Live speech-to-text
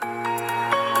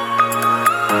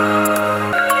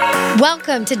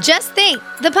Welcome to Just Think,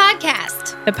 the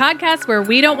podcast. The podcast where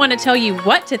we don't want to tell you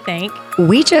what to think.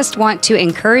 We just want to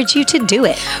encourage you to do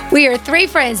it. We are three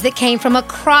friends that came from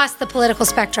across the political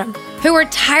spectrum, who were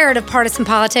tired of partisan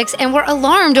politics and were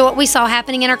alarmed at what we saw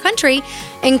happening in our country,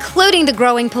 including the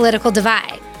growing political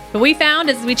divide. What we found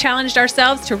as we challenged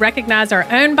ourselves to recognize our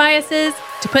own biases,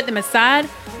 to put them aside,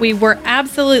 we were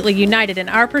absolutely united in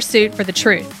our pursuit for the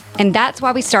truth. And that's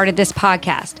why we started this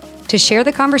podcast, to share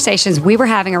the conversations we were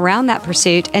having around that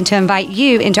pursuit and to invite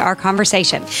you into our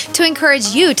conversation. To encourage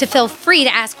you to feel free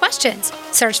to ask questions,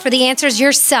 search for the answers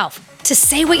yourself, to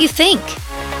say what you think.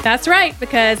 That's right,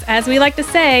 because as we like to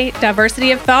say,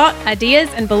 diversity of thought, ideas,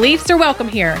 and beliefs are welcome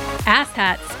here.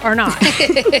 Asshats are not.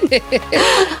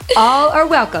 All are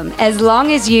welcome as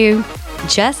long as you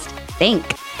just think.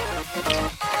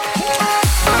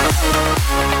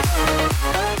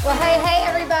 Well, hey,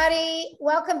 everybody.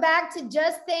 Welcome back to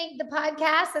Just Think, the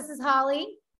podcast. This is Holly.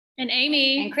 And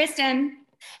Amy. And Kristen.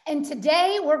 And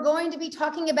today we're going to be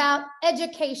talking about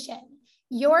education.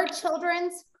 Your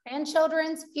children's,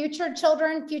 grandchildren's, future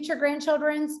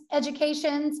grandchildren's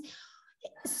educations,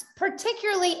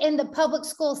 particularly in the public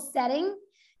school setting,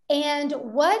 and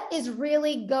what is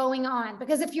really going on.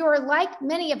 Because if you are like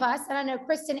many of us, and I know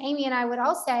Kristen, Amy, and I would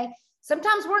all say,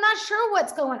 sometimes we're not sure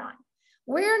what's going on.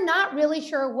 We're not really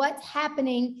sure what's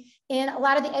happening in a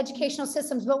lot of the educational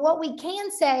systems, but what we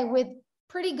can say with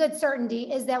pretty good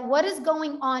certainty is that what is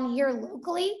going on here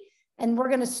locally, and we're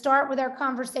going to start with our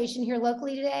conversation here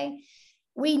locally today,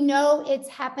 we know it's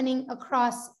happening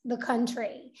across the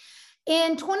country.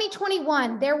 In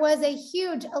 2021, there was a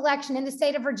huge election in the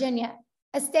state of Virginia,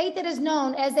 a state that is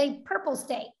known as a purple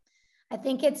state. I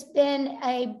think it's been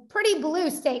a pretty blue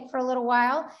state for a little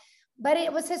while, but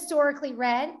it was historically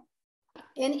red.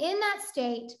 And in that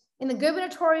state, in the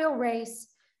gubernatorial race,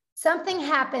 something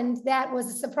happened that was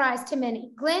a surprise to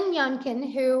many. Glenn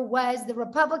Youngkin, who was the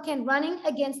Republican running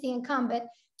against the incumbent,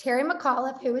 Terry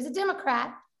McAuliffe, who was a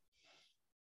Democrat,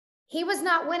 he was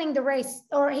not winning the race,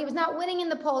 or he was not winning in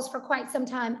the polls for quite some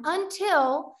time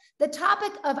until the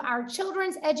topic of our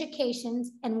children's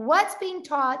educations and what's being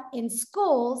taught in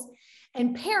schools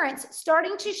and parents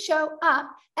starting to show up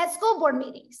at school board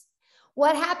meetings.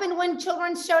 What happened when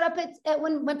children showed up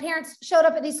when parents showed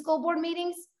up at these school board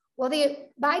meetings? Well, the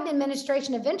Biden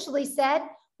administration eventually said,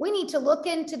 we need to look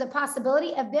into the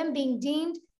possibility of them being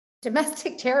deemed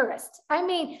domestic terrorists. I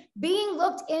mean, being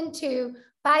looked into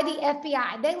by the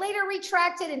FBI. They later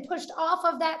retracted and pushed off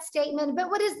of that statement, but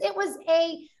it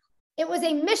was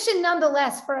a mission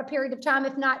nonetheless for a period of time,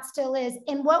 if not still is.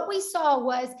 And what we saw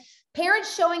was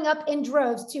parents showing up in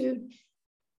droves to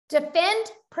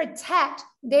defend, protect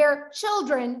their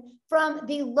children from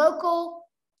the local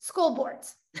school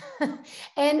boards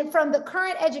and from the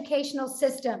current educational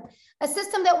system, a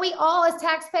system that we all as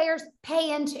taxpayers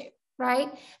pay into, right?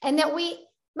 And that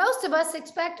most of us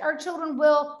expect our children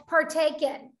will partake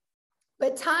in.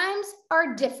 But times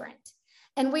are different.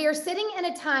 And we are sitting in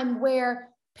a time where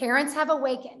parents have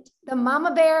awakened. The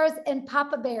mama bears and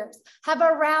papa bears have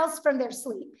aroused from their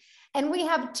sleep. And we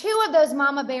have two of those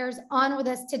mama bears on with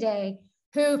us today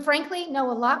who frankly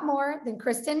know a lot more than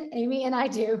Kristen, Amy, and I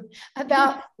do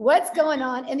about what's going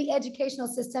on in the educational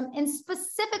system, and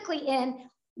specifically in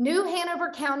New Hanover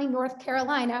County, North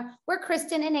Carolina, where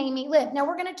Kristen and Amy live. Now,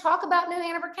 we're going to talk about New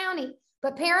Hanover County,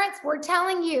 but parents, we're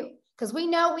telling you, because we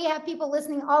know we have people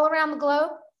listening all around the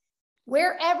globe,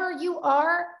 wherever you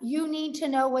are, you need to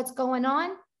know what's going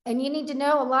on, and you need to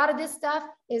know a lot of this stuff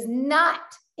is not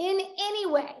in any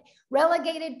way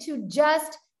relegated to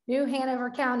just New Hanover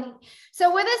County.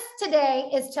 So with us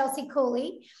today is Chelsea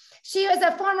Cooley. She was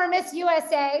a former Miss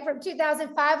USA from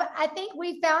 2005. I think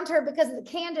we found her because of the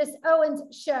Candace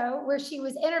Owens show where she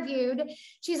was interviewed.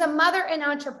 She's a mother and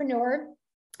entrepreneur.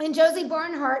 And Josie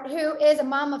Barnhart, who is a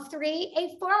mom of three,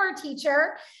 a former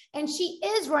teacher, and she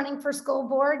is running for school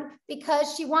board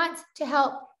because she wants to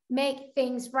help make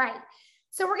things right.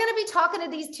 So we're going to be talking to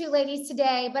these two ladies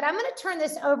today, but I'm going to turn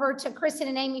this over to Kristen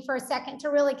and Amy for a second to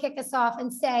really kick us off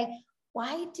and say,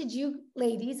 why did you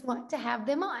ladies want to have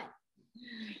them on?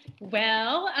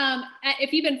 Well,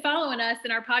 if you've been following us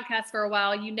in our podcast for a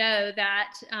while, you know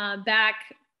that back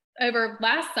over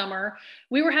last summer,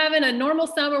 we were having a normal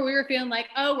summer. We were feeling like,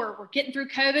 oh, we're getting through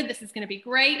COVID. This is going to be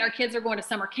great. Our kids are going to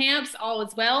summer camps, all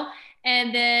is well.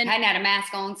 And then I hadn't had a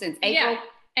mask on since April. Yeah.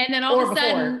 And then all of a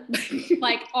sudden,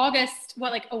 like August,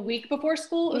 like a week before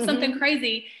school, it was something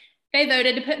crazy. They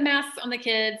voted to put masks on the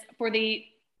kids for the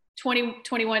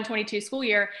 2021-22 school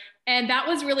year. And that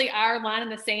was really our line in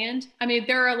the sand. I mean,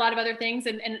 there are a lot of other things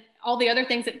and all the other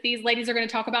things that these ladies are going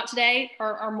to talk about today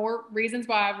are more reasons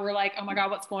why we're like, oh my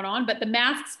God, what's going on? But the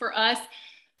masks for us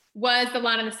was the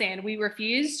line in the sand. We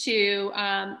refused to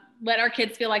let our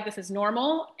kids feel like this is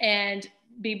normal and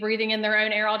be breathing in their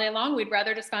own air all day long. We'd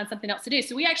rather just find something else to do.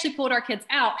 So we actually pulled our kids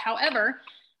out. However,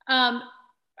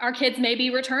 our kids may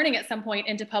be returning at some point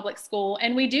into public school,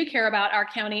 and we do care about our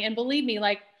county. And believe me,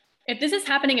 like if this is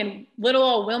happening in little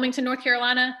old Wilmington, North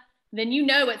Carolina, then you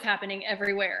know what's happening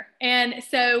everywhere. And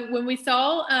so when we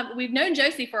saw, we've known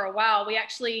Josie for a while. We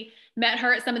actually met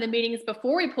her at some of the meetings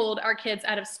before we pulled our kids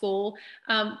out of school.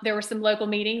 There were some local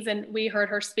meetings and we heard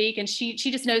her speak, and she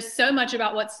just knows so much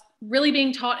about what's really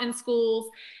being taught in schools.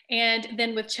 And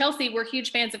then with Chelsea, we're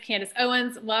huge fans of Candace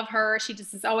Owens, love her. She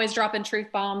just is always dropping truth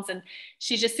bombs, and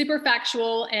she's just super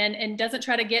factual and doesn't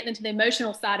try to get into the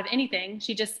emotional side of anything.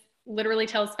 She just literally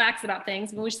tells facts about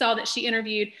things. When we saw that she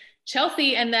interviewed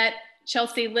Chelsea and that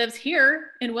Chelsea lives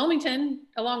here in Wilmington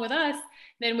along with us,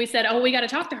 then we said, oh, we got to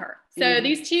talk to her. So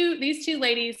these two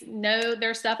ladies know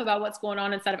their stuff about what's going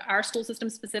on inside of our school system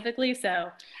specifically. So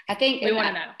I think we want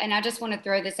to know. And I just want to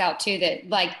throw this out too, that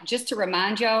like, just to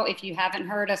remind y'all, if you haven't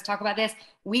heard us talk about this,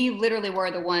 we literally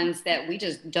were the ones that we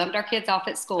just dumped our kids off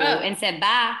at school and said,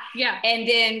 bye. Yeah. And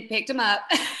then picked them up.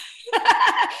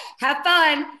 Have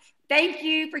fun. Thank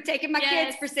you for taking my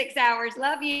kids for 6 hours.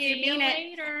 Love you. See you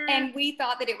later. And we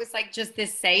thought that it was like just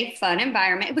this safe, fun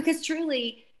environment, because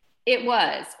truly it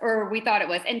was, or we thought it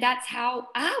was. And that's how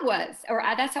I was,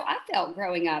 that's how I felt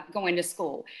growing up, going to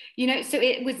school, you know? So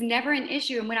it was never an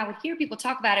issue. And when I would hear people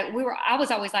talk about it, I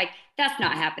was always like, that's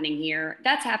not happening here.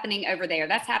 That's happening over there.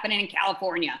 That's happening in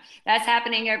California. That's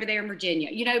happening over there in Virginia,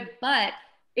 you know, but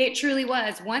it truly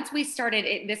was. Once we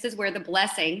started, this is where the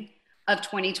blessing of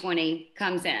 2020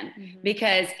 comes in,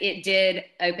 because it did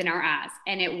open our eyes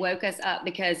and it woke us up,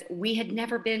 because we had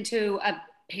never been to a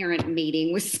parent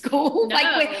meeting with school, no.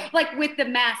 like with the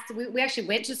masks. We actually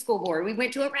went to school board. We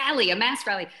went to a mask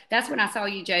rally. That's when I saw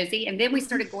you, Josie. And then we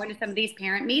started going to some of these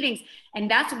parent meetings. And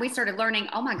that's when we started learning,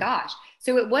 oh my gosh.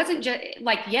 So it wasn't just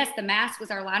like, yes, the mask was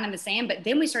our line in the sand, but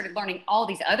then we started learning all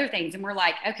these other things. And we're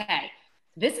like, okay,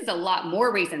 this is a lot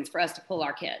more reasons for us to pull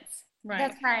our kids. Right.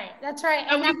 That's right. That's right.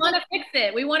 And we want to fix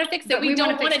it. We want to fix it. We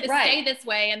don't want it to stay this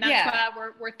way. And that's why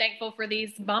we're thankful for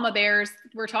these mama bears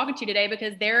we're talking to today,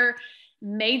 because they're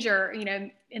major, you know,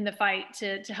 in the fight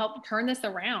to help turn this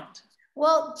around.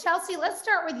 Well, Chelsea, let's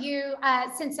start with you,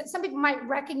 since some people might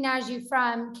recognize you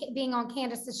from being on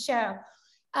Candace's show.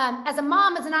 As a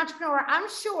mom, as an entrepreneur, I'm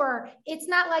sure it's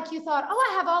not like you thought, oh,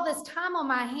 I have all this time on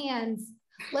my hands.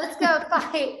 Let's go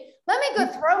fight. Let me go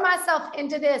throw myself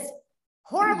into this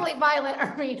horribly violent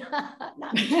arena.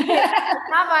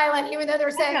 not violent, even though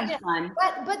they're saying,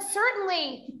 but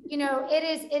certainly, you know,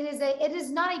 it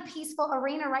is not a peaceful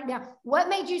arena right now. What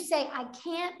made you say, I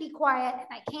can't be quiet and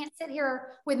I can't sit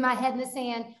here with my head in the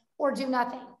sand or do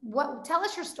nothing? Tell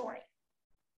us your story.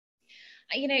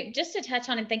 You know, just to touch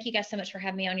on, and thank you guys so much for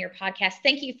having me on your podcast.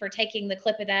 Thank you for taking the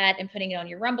clip of that and putting it on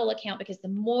your Rumble account, because the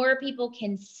more people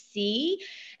can see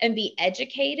and be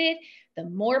educated, the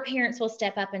more parents will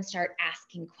step up and start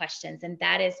asking questions. And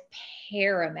that is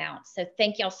paramount. So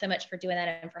thank y'all so much for doing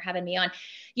that and for having me on.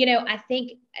 You know, I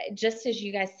think just as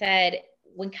you guys said,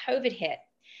 when COVID hit,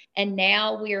 and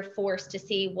now we are forced to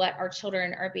see what our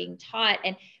children are being taught,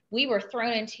 and we were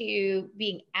thrown into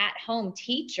being at-home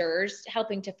teachers,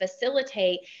 helping to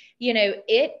facilitate, you know,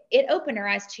 it opened our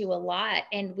eyes to a lot.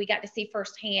 And we got to see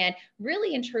firsthand,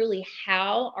 really and truly,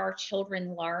 how our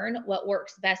children learn, what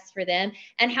works best for them,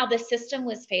 and how the system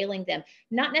was failing them.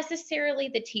 Not necessarily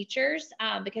the teachers,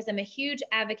 because I'm a huge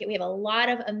advocate. We have a lot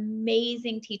of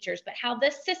amazing teachers, but how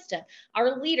the system,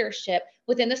 our leadership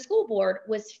within the school board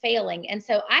was failing. And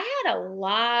so I had a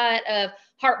lot of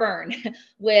heartburn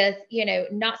with, you know,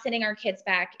 not sending our kids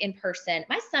back in person.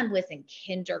 My son was in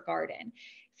kindergarten,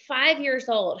 5 years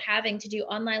old, having to do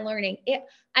online learning.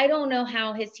 I don't know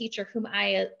how his teacher, whom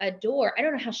I adore, I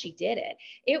don't know how she did it.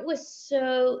 It was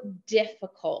so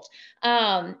difficult.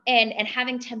 And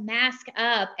having to mask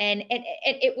up, and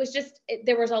it was just,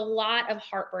 there was a lot of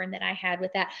heartburn that I had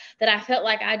with that I felt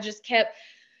like I just kept,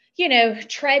 you know,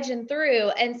 trudging through.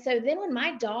 And so then when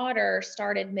my daughter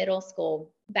started middle school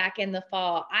back in the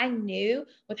fall, I knew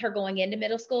with her going into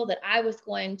middle school that I was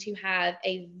going to have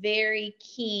a very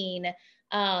keen,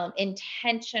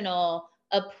 intentional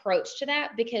approach to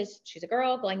that, because she's a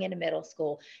girl going into middle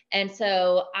school. And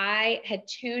so I had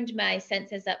tuned my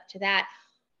senses up to that.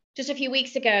 just a few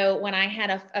weeks ago, when I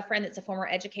had a friend that's a former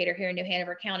educator here in New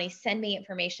Hanover County send me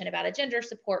information about a gender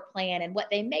support plan and what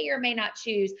they may or may not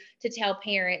choose to tell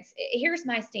parents. Here's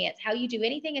my stance. How you do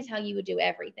anything is how you would do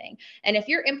everything. And if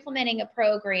you're implementing a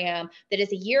program that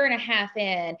is a year and a half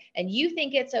in and you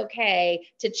think it's okay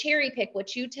to cherry pick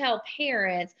what you tell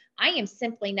parents, I am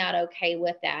simply not okay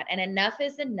with that. And enough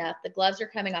is enough. The gloves are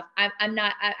coming off.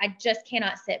 I just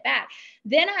cannot sit back.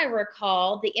 Then I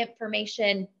recall the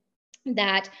information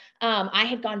that I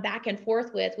had gone back and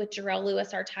forth with Jarrell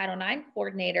Lewis, our Title IX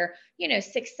coordinator,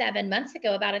 6-7 months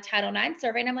ago about a Title IX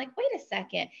survey. And I'm like, wait a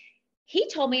second. He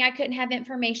told me I couldn't have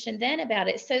information then about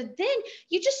it. So then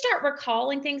you just start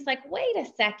recalling things like, wait a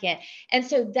second. And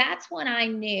so that's when I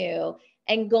knew,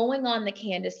 and going on the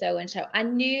Candace Owens show, I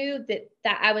knew that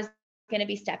I was going to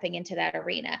be stepping into that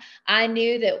arena. I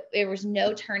knew that there was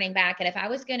no turning back. And if I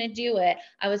was going to do it,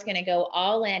 I was going to go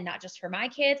all in, not just for my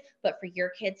kids, but for your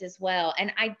kids as well.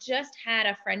 And I just had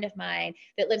a friend of mine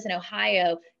that lives in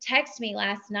Ohio text me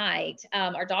last night.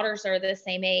 Our daughters are the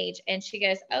same age. And she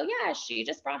goes, oh yeah, she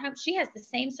just brought home, she has the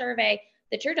same survey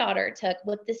that your daughter took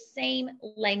with the same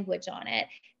language on it.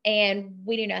 And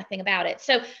we knew nothing about it.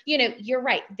 So, you're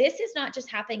right. This is not just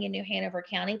happening in New Hanover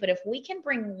County, but if we can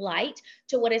bring light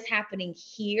to what is happening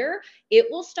here, it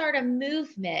will start a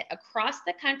movement across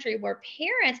the country where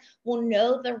parents will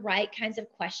know the right kinds of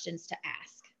questions to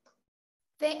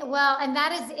ask. Well, and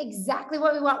that is exactly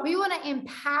what we want. We want to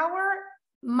empower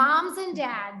moms and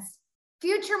dads,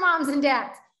 future moms and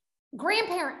dads,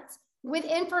 grandparents with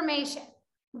information.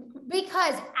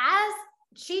 Because as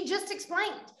she just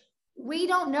explained, we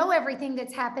don't know everything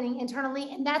that's happening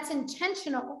internally, and that's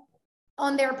intentional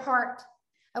on their part.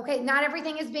 Okay, not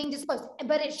everything is being disclosed,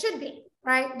 but it should be,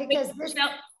 right? Because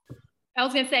I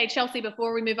was going to say, Chelsea,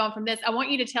 before we move on from this, I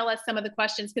want you to tell us some of the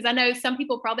questions, because I know some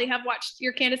people probably have watched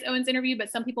your Candace Owens interview,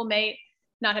 but some people may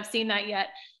not have seen that yet.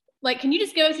 Like, can you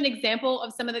just give us an example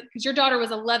of some of the, because your daughter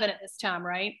was 11 at this time,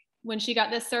 right? When she got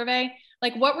this survey,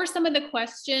 like what were some of the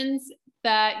questions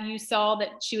that you saw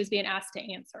that she was being asked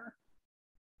to answer?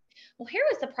 Well, here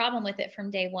was the problem with it from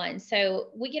day one. So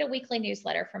we get a weekly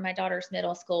newsletter from my daughter's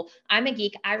middle school. I'm a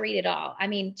geek. I read it all. I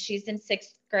mean, she's in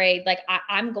 6th grade. Like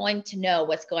I'm going to know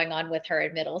what's going on with her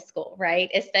in middle school, right?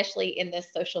 Especially in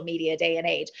this social media day and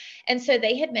age. And so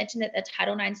they had mentioned that the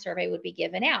Title IX survey would be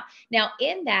given out. Now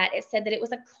in that, it said that it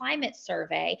was a climate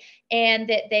survey and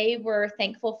that they were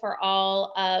thankful for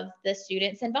all of the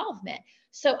students' involvement.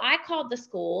 So I called the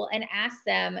school and asked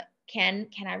them, can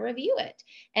I review it?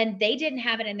 And they didn't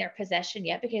have it in their possession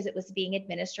yet because it was being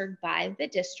administered by the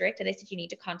district. And they said, you need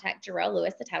to contact Jarrell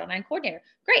Lewis, the Title IX coordinator.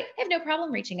 Great. I have no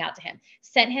problem reaching out to him.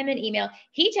 Sent him an email.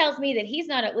 He tells me that he's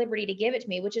not at liberty to give it to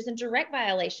me, which is in direct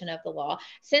violation of the law,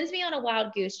 sends me on a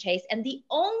wild goose chase. And the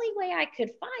only way I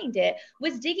could find it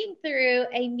was digging through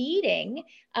a meeting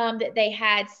that they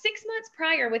had 6 months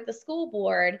prior with the school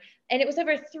board. And it was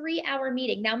over a 3-hour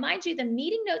meeting. Now, mind you, the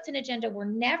meeting notes and agenda were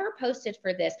never posted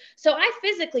for this. So I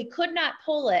physically could not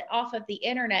pull it off of the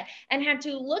internet and had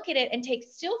to look at it and take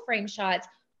still frame shots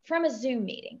from a Zoom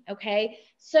meeting. Okay.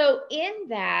 So in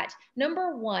that,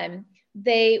 number one,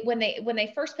 when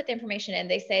they first put the information in,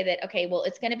 they say that, okay, well,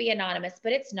 it's going to be anonymous,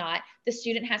 but it's not. The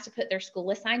student has to put their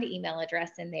school assigned email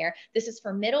address in there. This is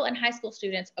for middle and high school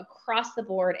students across the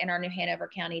board in our New Hanover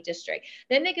County district.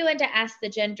 Then they go in to ask the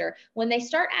gender. When they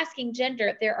start asking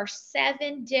gender, there are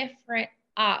 7 different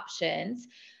options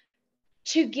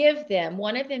to give them,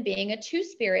 one of them being a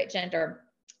two-spirit gender.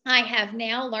 I have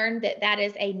now learned that that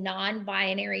is a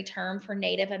non-binary term for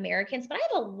Native Americans, but I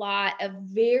have a lot of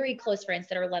very close friends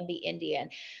that are Lumbee Indian,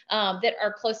 that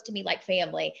are close to me like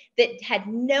family, that had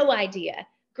no idea,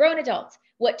 grown adults,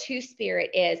 what two-spirit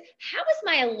is. How is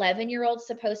my 11-year-old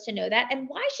supposed to know that? And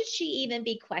why should she even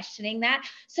be questioning that?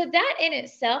 So that in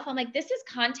itself, I'm like, this is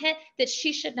content that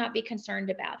she should not be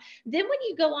concerned about. Then when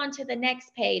you go on to the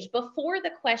next page, before the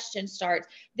question starts,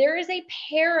 there is a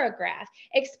paragraph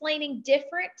explaining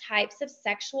different types of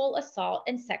sexual assault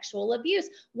and sexual abuse,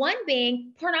 one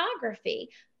being pornography.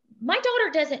 My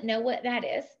daughter doesn't know what that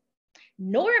is.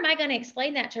 Nor am I going to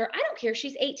explain that to her. I don't care.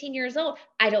 She's 18 years old.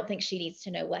 I don't think she needs to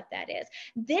know what that is.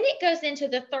 Then it goes into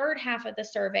the third half of the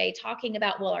survey talking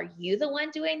about, well, are you the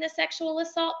one doing the sexual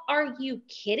assault? Are you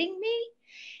kidding me?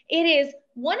 It is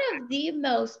one of the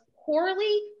most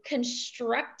poorly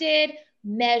constructed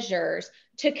measures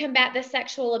to combat the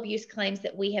sexual abuse claims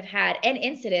that we have had and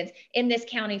incidents in this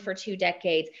county for 2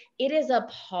 decades. It is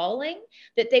appalling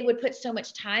that they would put so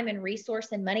much time and resource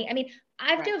and money. I mean,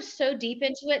 I've dove so deep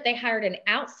into it. They hired an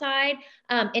outside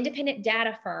independent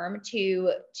data firm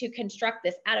to construct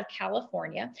this out of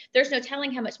California. There's no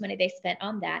telling how much money they spent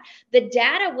on that. The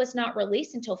data was not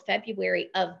released until February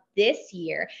of this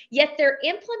year, yet they're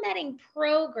implementing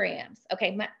programs.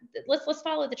 Okay, let's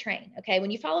follow the train. Okay, when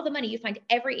you follow the money, you find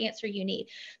every answer you need.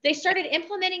 They started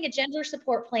implementing a gender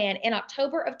support plan in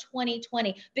October of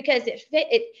 2020 because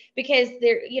because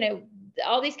they're,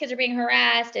 all these kids are being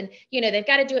harassed and, they've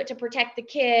got to do it to protect the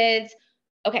kids.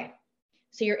 Okay.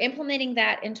 So you're implementing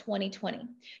that in 2020.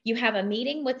 You have a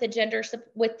meeting with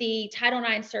the Title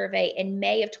IX survey in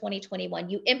May of 2021.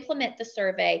 You implement the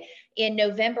survey in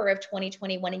November of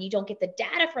 2021, and you don't get the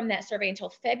data from that survey until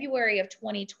February of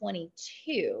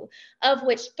 2022, of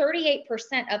which 38%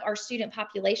 of our student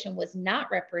population was not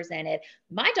represented.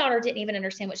 My daughter didn't even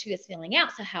understand what she was filling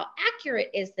out. So how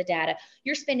accurate is the data?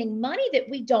 You're spending money that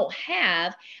we don't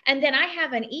have. And then I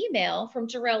have an email from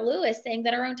Jarrell Lewis saying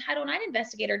that our own Title IX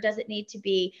investigator doesn't need to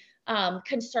be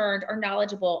concerned or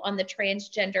knowledgeable on the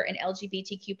transgender and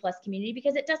LGBTQ plus community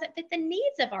because it doesn't fit the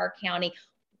needs of our county.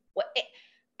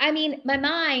 I mean, my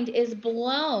mind is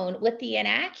blown with the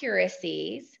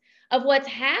inaccuracies of what's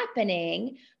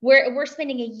happening, where we're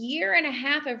spending a year and a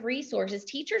half of resources.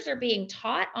 Teachers are being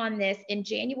taught on this in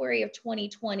January of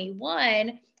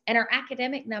 2021, and our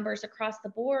academic numbers across the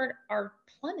board are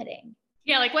plummeting.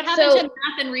 Yeah, like what happened to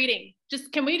math and reading?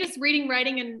 Can we just reading,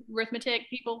 writing, and arithmetic,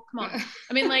 people? Come on.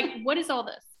 I mean, like, what is all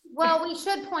this? Well, we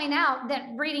should point out that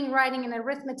reading, writing, and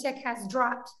arithmetic has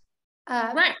dropped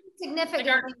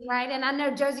significantly, right? And I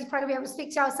know Josie's probably be able to speak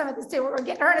to y'all some of this too. We'll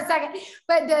get her in a second.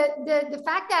 But the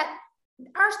fact that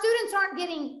our students aren't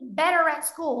getting better at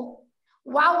school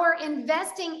while we're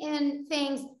investing in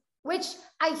things, which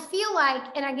I feel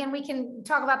like, and again, we can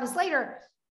talk about this later,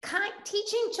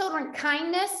 teaching children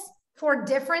kindness for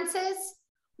differences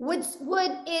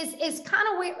is kind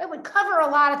of weird. It would cover a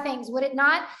lot of things, would it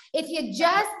not? If you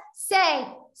just say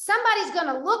somebody's going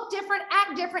to look different,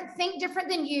 act different, think different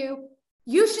than you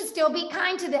should still be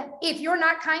kind to them. If you're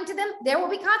not kind to them, there will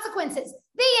be consequences.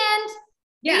 The end.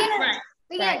 Yeah,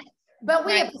 the end. But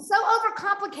we have so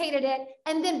overcomplicated it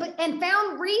and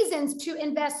found reasons to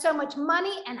invest so much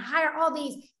money and hire all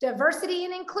these diversity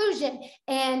and inclusion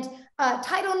and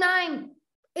Title IX.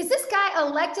 Is this guy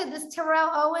elected, this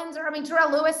Terrell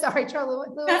Lewis, sorry, Terrell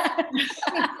Lewis,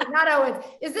 not Owens.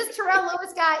 Is this Terrell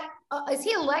Lewis guy, is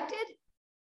he elected?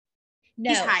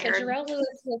 No, so Terrell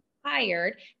Lewis was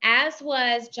hired, as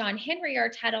was John Henry, our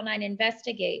Title IX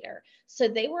investigator. So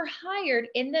they were hired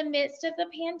in the midst of the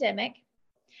pandemic.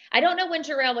 I don't know when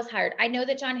Jarrell was hired. I know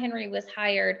that John Henry was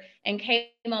hired and came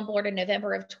on board in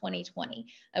November of 2020.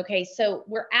 Okay, so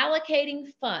we're allocating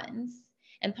funds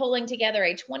and pulling together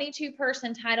a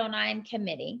 22-person Title IX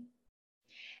committee.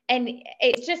 And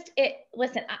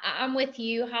listen, I'm with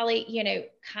you, Holly,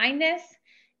 kindness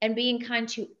and being kind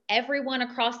to everyone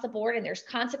across the board. And there's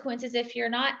consequences if you're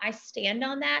not. I stand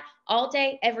on that all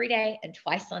day, every day, and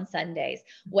twice on Sundays.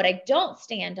 What I don't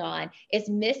stand on is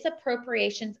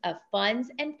misappropriations of funds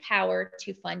and power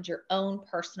to fund your own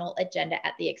personal agenda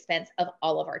at the expense of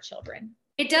all of our children.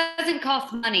 It doesn't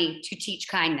cost money to teach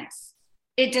kindness.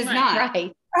 It does not.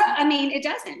 Right. I mean, it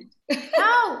doesn't.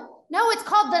 No, it's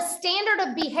called the standard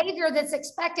of behavior that's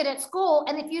expected at school.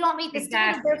 And if you don't meet the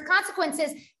standard, there's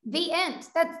consequences. The end.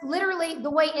 That's literally the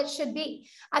way it should be.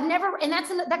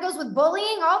 That goes with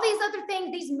bullying, all these other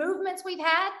things, these movements we've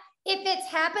had. If it's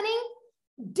happening,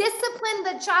 discipline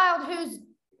the child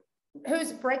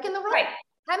who's breaking the rules. Right.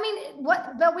 I mean,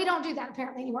 but we don't do that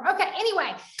apparently anymore. Okay,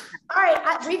 anyway. All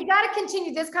right, we've got to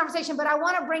continue this conversation, but I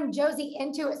want to bring Josie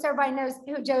into it so everybody knows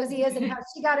who Josie is and how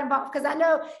she got involved, because I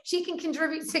know she can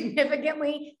contribute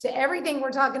significantly to everything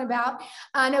we're talking about.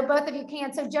 I know both of you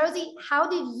can. So Josie, how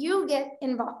did you get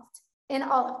involved in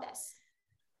all of this?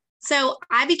 So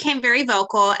I became very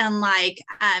vocal, and like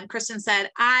Kristen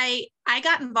said, I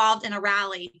got involved in a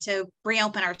rally to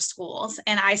reopen our schools,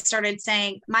 and I started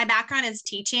saying my background is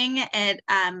teaching in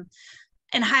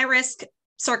high risk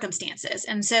circumstances.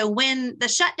 And so when the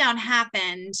shutdown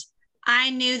happened, I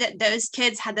knew that those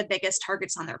kids had the biggest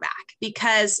targets on their back,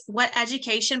 because what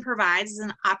education provides is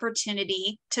an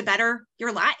opportunity to better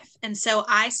your life. And so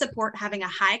I support having a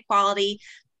high quality,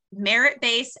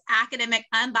 merit-based, academic,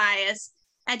 unbiased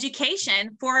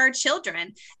education for our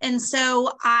children. And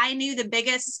so I knew the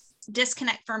biggest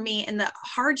disconnect for me and the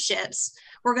hardships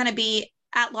were going to be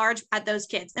at large at those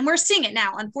kids. And we're seeing it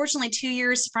now. Unfortunately, 2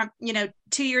 years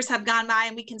have gone by,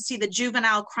 and we can see the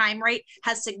juvenile crime rate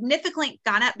has significantly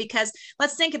gone up, because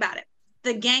let's think about it.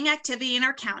 The gang activity in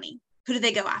our county, who did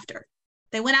they go after?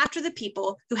 They went after the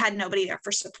people who had nobody there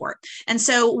for support. And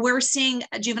so we're seeing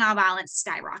juvenile violence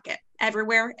skyrocket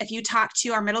everywhere. If you talk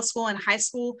to our middle school and high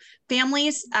school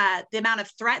families, the amount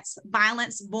of threats,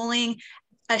 violence, bullying,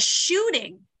 a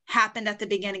shooting happened at the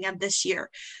beginning of this year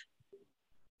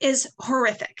is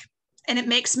horrific. And it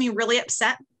makes me really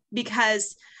upset,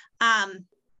 because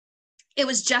it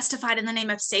was justified in the name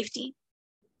of safety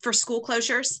for school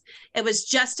closures. It was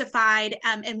justified,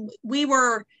 and we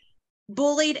were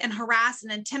bullied and harassed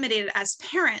and intimidated as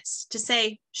parents to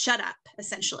say, shut up,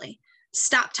 essentially.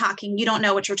 Stop talking. You don't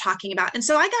know what you're talking about. And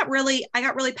so I got really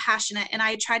passionate, and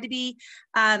I tried to be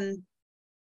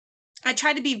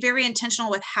very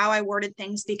intentional with how I worded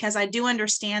things, because I do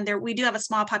understand we do have a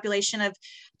small population of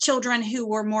children who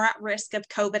were more at risk of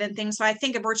COVID and things. So I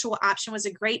think a virtual option was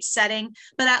a great setting,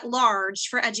 but at large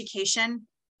for education,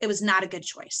 it was not a good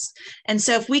choice. And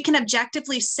so if we can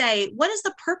objectively say, what is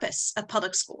the purpose of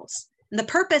public schools? And the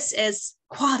purpose is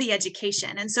quality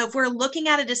education. And so if we're looking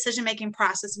at a decision-making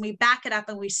process and we back it up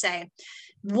and we say,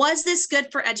 was this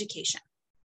good for education?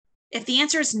 If the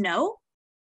answer is no,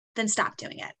 then stop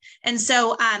doing it. And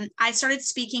so I started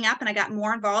speaking up, and I got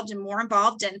more involved.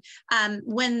 And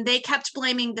when they kept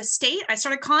blaming the state, I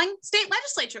started calling state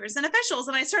legislatures and officials,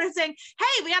 and I started saying,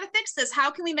 hey, we got to fix this.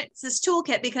 How can we fix this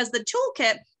toolkit? Because the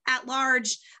toolkit at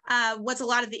large was a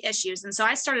lot of the issues. And so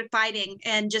I started fighting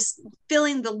and just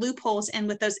filling the loopholes in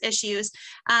with those issues.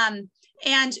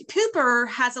 And Cooper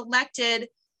has elected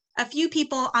a few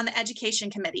people on the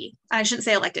education committee. I shouldn't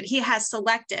say elected. He has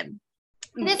selected.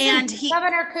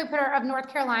 Governor Cooper of North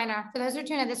Carolina. For those who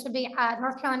tune in, this would be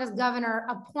North Carolina's governor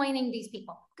appointing these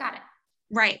people. Got it.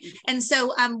 Right. And so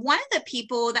one of the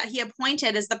people that he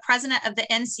appointed is the president of the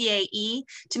NCAE,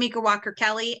 Tamika Walker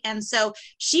Kelly. And so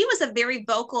she was a very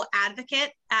vocal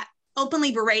advocate at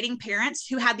openly berating parents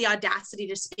who had the audacity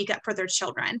to speak up for their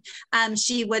children.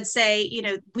 She would say,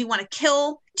 we want to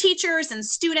kill teachers and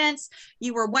students.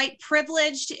 You were white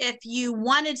privileged. If you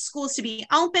wanted schools to be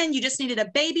open, you just needed a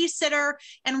babysitter,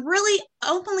 and really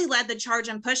openly led the charge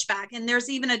on pushback. And there's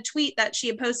even a tweet that she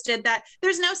had posted that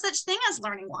there's no such thing as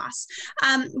learning loss.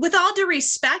 With all due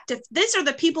respect, if these are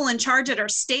the people in charge at our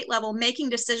state level making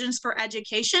decisions for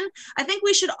education, I think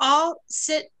we should all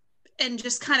sit and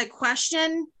just kind of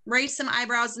question, raise some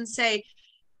eyebrows, and say,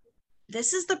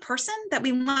 this is the person that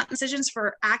we want decisions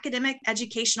for academic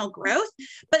educational growth,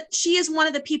 but she is one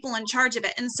of the people in charge of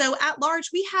it. And so at large,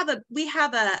 we have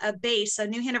a base, a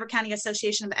New Hanover County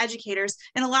Association of Educators,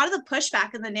 and a lot of the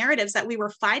pushback and the narratives that we were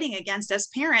fighting against as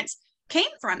parents came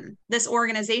from this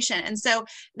organization. And so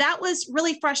that was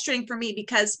really frustrating for me,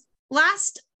 because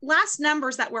last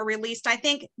numbers that were released, I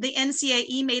think the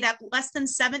NCAE made up less than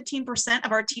 17%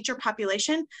 of our teacher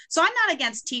population. So I'm not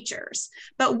against teachers,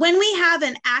 but when we have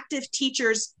an active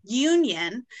teachers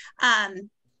union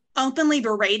openly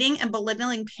berating and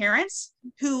belittling parents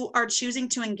who are choosing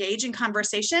to engage in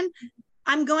conversation,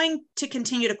 I'm going to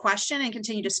continue to question and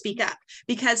continue to speak up,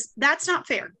 because that's not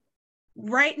fair.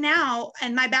 Right now,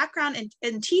 and my background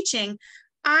in teaching,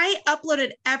 I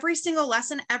uploaded every single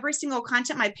lesson, every single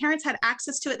content. My parents had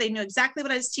access to it. They knew exactly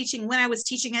what I was teaching when I was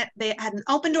teaching it. They had an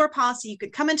open door policy. You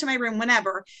could come into my room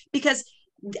whenever, because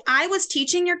I was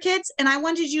teaching your kids and I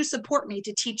wanted you to support me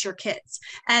to teach your kids.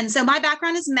 And so my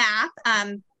background is math.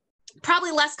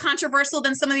 Probably less controversial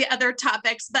than some of the other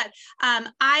topics, but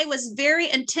I was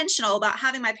very intentional about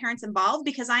having my parents involved,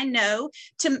 because I know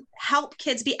to help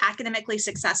kids be academically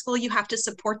successful, you have to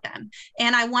support them.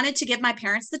 And I wanted to give my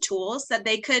parents the tools that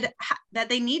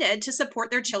they needed to support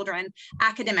their children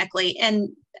academically. And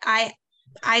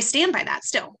I stand by that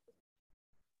still.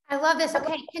 I love this.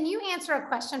 Okay, can you answer a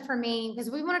question for me? Because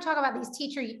we want to talk about these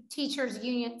teachers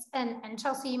unions, and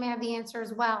Chelsea, you may have the answer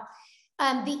as well.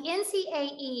 The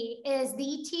NCAE is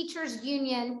the teachers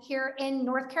union here in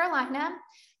North Carolina.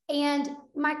 And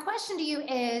my question to you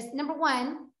is, number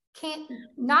one,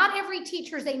 not every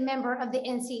teacher is a member of the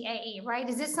NCAE, right?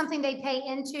 Is this something they pay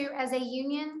into as a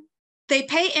union? They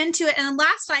pay into it. And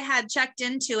last I had checked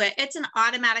into it, it's an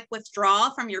automatic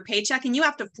withdrawal from your paycheck. And you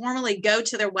have to formally go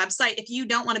to their website. If you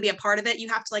don't want to be a part of it, you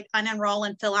have to unenroll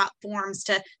and fill out forms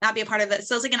to not be a part of it.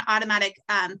 So it's like an automatic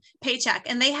paycheck.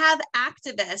 And they have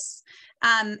activists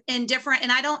in different,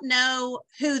 and I don't know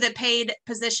who the paid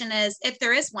position is, if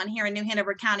there is one here in New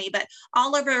Hanover County, but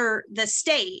all over the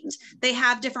state, they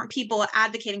have different people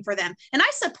advocating for them. And I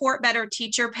support better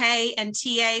teacher pay and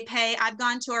TA pay. I've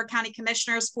gone to our county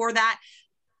commissioners for that.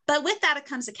 But with that, it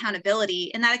comes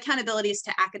accountability, and that accountability is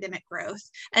to academic growth.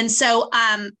 And so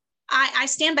I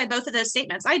stand by both of those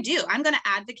statements. I do. I'm going to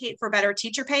advocate for better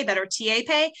teacher pay, better TA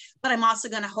pay, but I'm also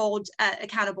going to hold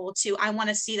accountable to, I want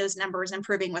to see those numbers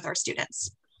improving with our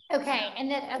students. Okay,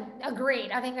 and then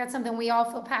agreed. I think that's something we all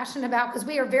feel passionate about, because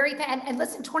we are very, and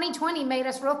listen, 2020 made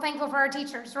us real thankful for our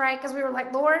teachers, right? Because we were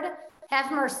like, Lord, have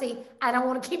mercy. I don't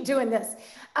want to keep doing this.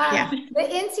 The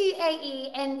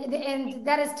NCAE, and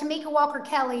that is Tamika Walker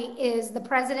Kelly, is the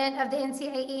president of the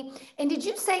NCAE. And did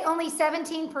you say only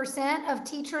 17% of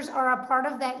teachers are a part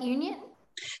of that union?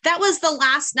 That was the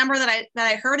last number that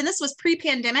I heard, and this was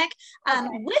pre-pandemic.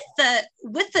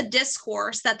 With the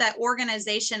discourse that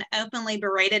organization openly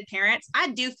berated parents,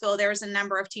 I do feel there was a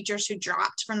number of teachers who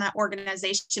dropped from that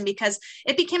organization because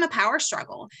it became a power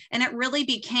struggle, and it really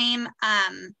became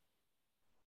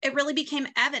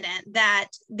evident that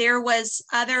there was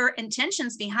other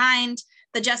intentions behind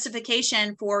the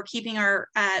justification for keeping our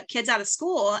kids out of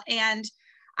school. And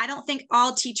I don't think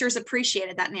all teachers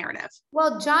appreciated that narrative.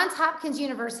 Well, Johns Hopkins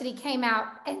University came out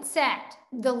and said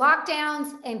the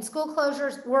lockdowns and school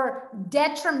closures were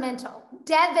detrimental,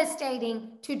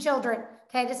 devastating to children.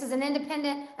 Okay, this is an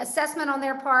independent assessment on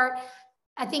their part.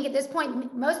 I think at this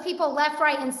point, most people left,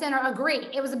 right, and center agree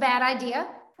it was a bad idea,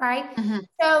 right? Mm-hmm.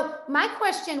 So my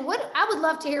question, I would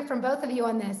love to hear from both of you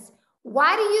on this.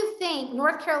 Why do you think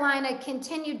North Carolina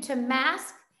continued to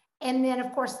mask and then,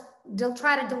 of course,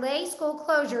 try to delay school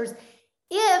closures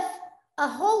if a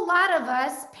whole lot of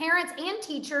us, parents and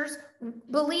teachers,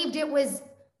 believed it was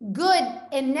good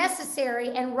and necessary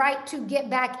and right to get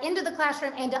back into the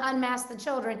classroom and to unmask the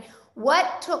children?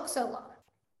 What took so long?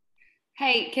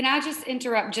 Hey, can I just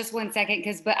interrupt just 1 second?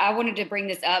 But I wanted to bring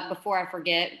this up before I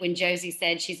forget. When Josie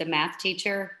said she's a math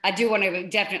teacher, I do want to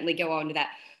definitely go on to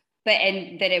that.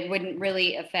 And that it wouldn't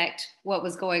really affect what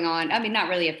was going on. I mean, not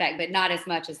really affect, but not as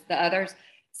much as the others.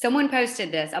 Someone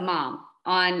posted this, a mom,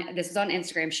 this is on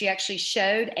Instagram. She actually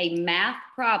showed a math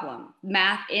problem,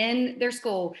 math in their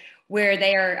school, where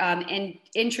they are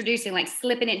introducing, like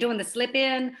doing the slip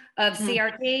in of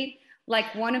CRT.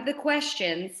 Like one of the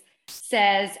questions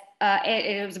says,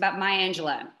 it was about Maya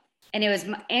Angelou. And it was,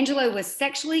 Angelou was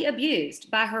sexually abused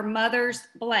by her mother's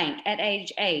blank at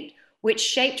age 8, which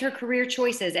shaped her career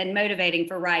choices and motivating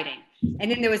for writing.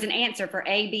 And then there was an answer for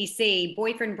A, B, C,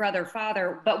 boyfriend, brother,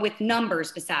 father, but with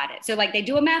numbers beside it. So like they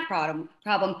do a math problem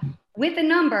with a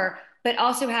number, but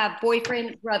also have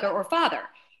boyfriend, brother, or father.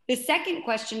 The second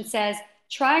question says,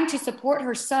 trying to support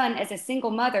her son as a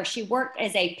single mother, she worked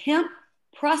as a pimp,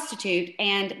 prostitute,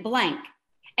 and blank.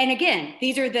 And again,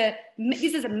 this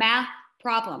is a math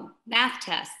problem, math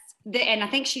tests. And I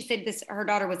think she said her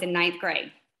daughter was in 9th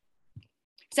grade.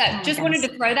 So just wanted to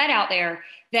throw that out there,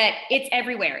 that it's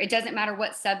everywhere. It doesn't matter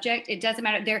what subject. It doesn't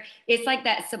matter. It's like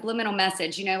that subliminal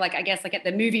message, like, I guess like at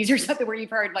the movies or something where you've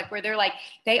heard, like where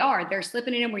they're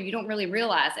slipping it in where you don't really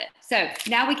realize it. So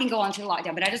now we can go on to the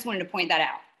lockdown, but I just wanted to point that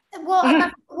out. Well,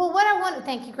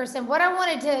 thank you, Kristen. What I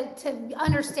wanted to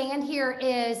understand here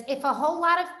is if a whole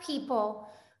lot of people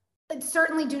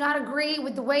certainly do not agree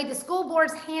with the way the school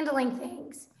board's handling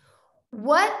things,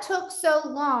 what took so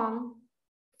long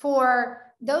for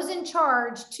those in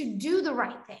charge to do the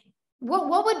right thing?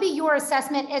 What would be your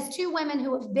assessment as two women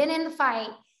who have been in the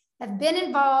fight, have been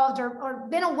involved or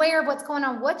been aware of what's going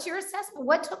on? What's your assessment?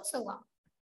 What took so long?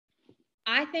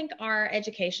 I think our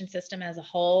education system as a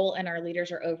whole and our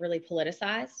leaders are overly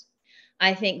politicized.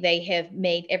 I think they have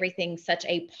made everything such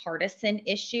a partisan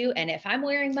issue. And if I'm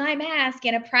wearing my mask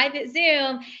in a private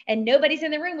Zoom and nobody's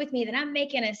in the room with me, then I'm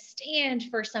making a stand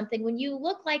for something when you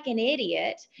look like an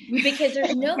idiot because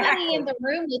there's nobody in the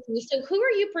room with you. So who are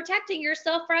you protecting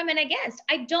yourself from and against?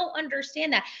 I don't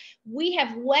understand that. We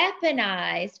have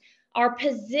weaponized our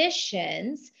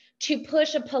positions to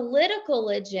push a political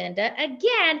agenda,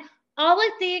 again, all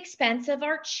at the expense of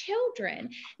our children.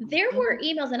 There were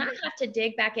emails, and I have to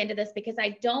dig back into this because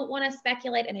I don't want to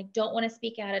speculate and I don't want to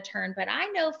speak out of turn, but I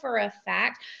know for a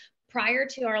fact prior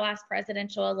to our last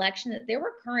presidential election that there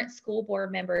were current school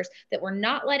board members that were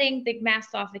not letting the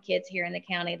masks off the kids here in the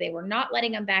county. They were not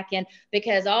letting them back in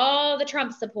because all the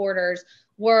Trump supporters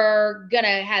were going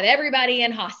to have everybody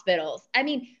in hospitals. I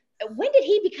mean, when did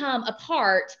he become a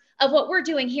part of what we're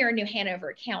doing here in New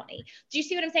Hanover County? Do you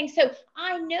see what I'm saying? So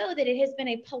I know that it has been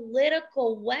a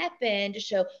political weapon to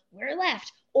show we're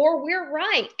left or we're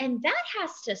right. And that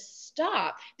has to stop.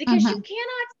 stop, because you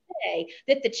cannot say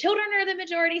that the children are the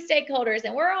majority stakeholders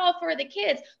and we're all for the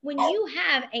kids when you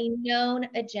have a known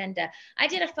agenda. I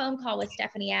did a phone call with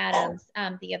Stephanie Adams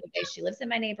the other day. She lives in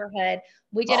my neighborhood.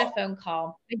 We did a phone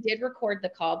call. I did record the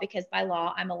call because by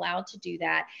law, I'm allowed to do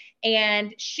that.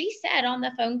 And she said on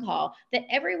the phone call that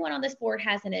everyone on this board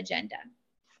has an agenda.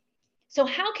 So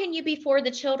how can you be for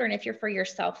the children if you're for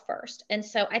yourself first? And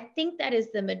so I think that is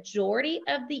the majority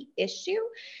of the issue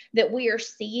that we are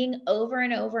seeing over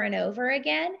and over and over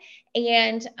again.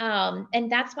 And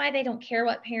that's why they don't care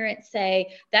what parents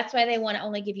say. That's why they want to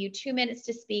only give you 2 minutes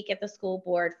to speak at the school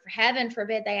board. For heaven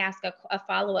forbid they ask a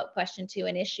follow-up question to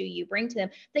an issue you bring to them.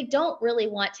 They don't really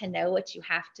want to know what you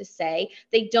have to say.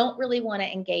 They don't really want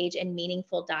to engage in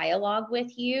meaningful dialogue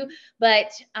with you.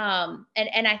 But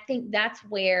and I think that's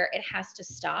where it has to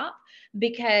stop,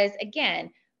 because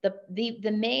again,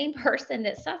 the main person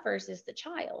that suffers is the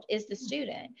child, is the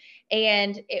student.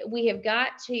 And we have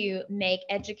got to make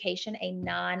education a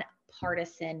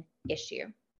nonpartisan issue.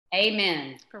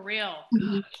 Amen. For real.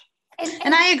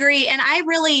 And I agree. And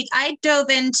I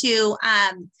dove into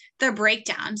the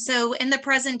breakdown. So in the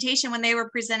presentation, when they were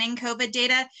presenting COVID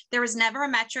data, there was never a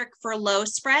metric for low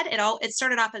spread. It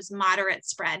started off as moderate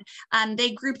spread.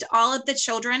 They grouped all of the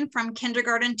children from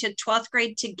kindergarten to 12th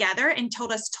grade together and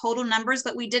told us total numbers,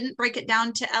 but we didn't break it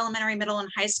down to elementary, middle, and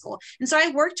high school. And so I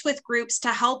worked with groups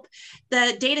to help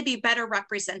the data be better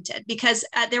represented, because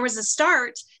there was a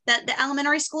start that the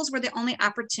elementary schools were the only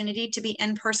opportunity to be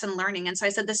in-person learning. And so I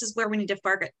said, this is where we need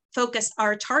to focus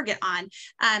our target on,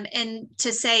 and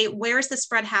to say, where's the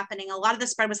spread happening? A lot of the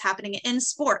spread was happening in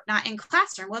sport, not in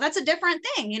classroom. Well, that's a different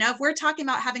thing, if we're talking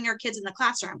about having our kids in the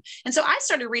classroom. And so I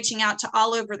started reaching out to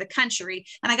all over the country,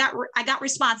 and I got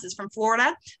responses from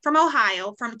Florida, from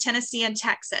Ohio, from Tennessee, and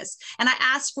Texas. And I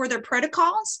asked for their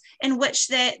protocols in which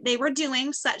they were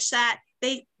doing such that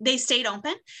they stayed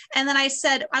open. And then I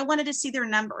said, I wanted to see their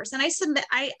numbers. And I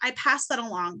passed that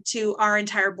along to our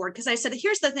entire board, because I said,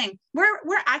 here's the thing, we're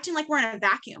acting like we're in a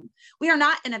vacuum. We are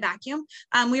not in a vacuum.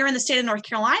 We are in the state of North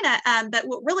Carolina. But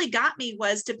what really got me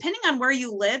was, depending on where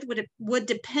you live would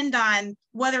depend on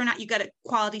whether or not you get a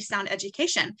quality sound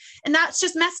education. And that's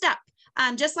just messed up.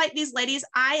 Just like these ladies,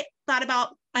 I thought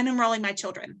about unenrolling my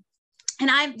children.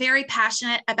 And I'm very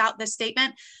passionate about this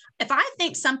statement. If I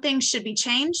think something should be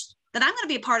changed, then I'm going to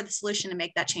be a part of the solution to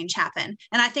make that change happen.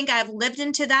 And I think I have lived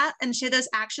into that and to those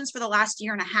actions for the last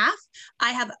year and a half. I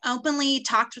have openly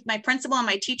talked with my principal and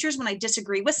my teachers when I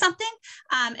disagree with something.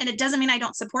 And it doesn't mean I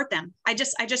don't support them. I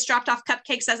just dropped off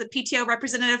cupcakes as a PTO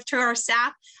representative to our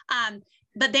staff.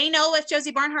 But they know if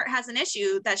Josie Barnhart has an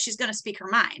issue, that she's going to speak her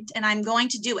mind. And I'm going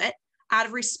to do it out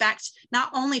of respect, not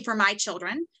only for my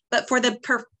children, but for the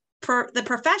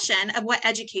profession of what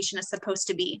education is supposed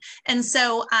to be. And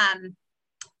so,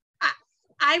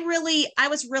 I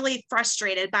was really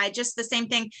frustrated by just the same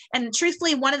thing. And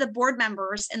truthfully, one of the board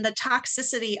members, and the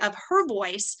toxicity of her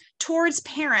voice towards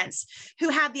parents who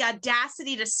had the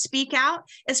audacity to speak out,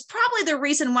 is probably the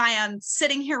reason why I'm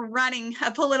sitting here running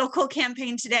a political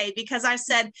campaign today, because I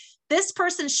said, this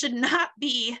person should not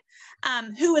be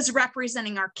who is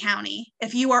representing our county.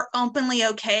 If you are openly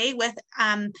okay with,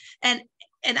 and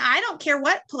I don't care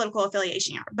what political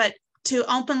affiliation you are, but to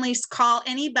openly call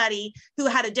anybody who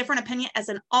had a different opinion as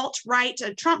an alt-right,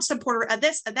 a Trump supporter, a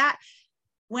this, a that,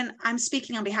 when I'm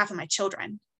speaking on behalf of my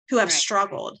children who have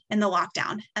struggled in the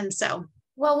lockdown. And so.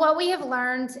 Well, what we have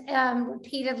learned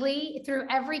repeatedly through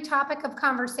every topic of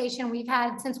conversation we've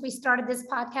had since we started this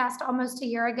podcast almost a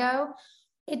year ago,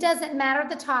 it doesn't matter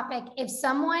the topic. If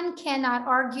someone cannot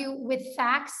argue with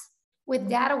facts, with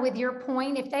data, with your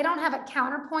point, if they don't have a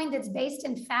counterpoint that's based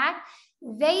in fact,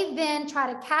 they then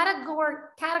try to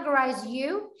categorize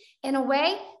you in a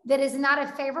way that is not a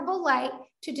favorable light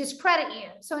to discredit you.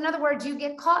 So in other words, you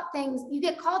get called things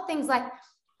like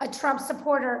a Trump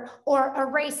supporter or a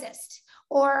racist,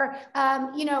 or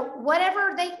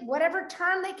whatever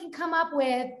term they can come up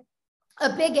with, a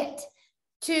bigot,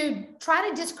 to try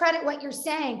to discredit what you're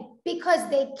saying, because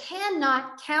they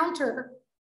cannot counter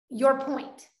your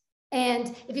point.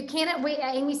 And if you can't,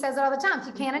 Amy says it all the time, if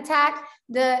you can't attack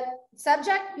the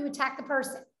subject, you attack the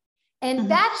person.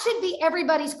 And that should be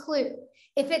everybody's clue.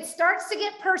 If it starts to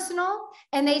get personal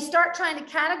and they start trying to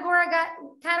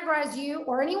categorize you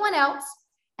or anyone else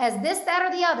as this, that,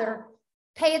 or the other,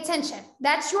 pay attention.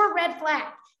 That's your red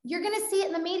flag. You're going to see it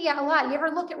in the media a lot. You ever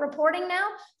look at reporting now?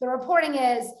 The reporting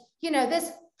is, this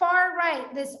far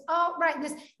right, this alt right,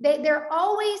 they're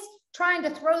always trying to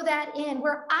throw that in,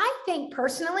 where I think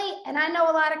personally, and I know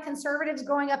a lot of conservatives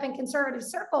growing up in conservative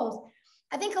circles,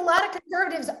 I think a lot of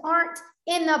conservatives aren't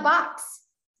in the box.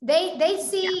 They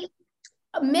see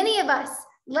many of us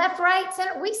left, right,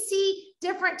 center. We see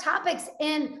different topics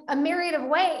in a myriad of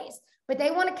ways, but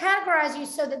they want to categorize you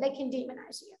so that they can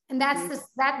demonize you. And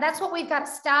that's what we've got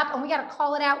to stop, and we got to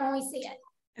call it out when we see it.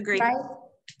 Agreed. Right?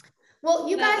 Well,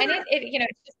 you guys, and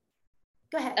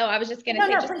go ahead. Oh, I was just going to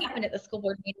say, just happened at the school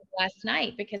board meeting last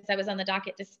night because I was on the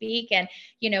docket to speak. And,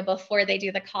 before they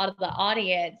do the call to the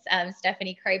audience,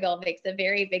 Stephanie Craybill makes a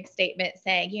very big statement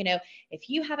saying, if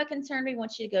you have a concern, we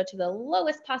want you to go to the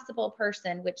lowest possible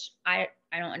person, which I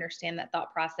don't understand that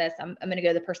thought process. I'm going to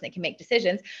go to the person that can make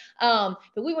decisions. But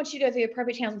we want you to go through the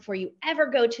appropriate channels before you ever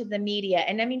go to the media.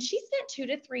 And I mean, she spent 2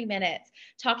 to 3 minutes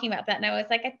talking about that. And I was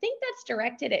like, I think that's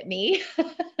directed at me.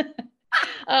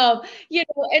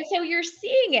 And so you're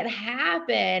seeing it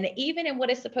happen even in what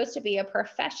is supposed to be a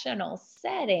professional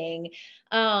setting.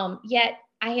 Yet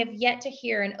I have yet to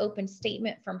hear an open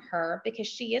statement from her because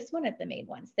she is one of the main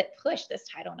ones that push this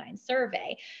Title IX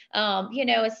survey.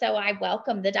 So I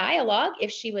welcome the dialogue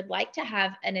if she would like to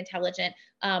have an intelligent,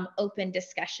 open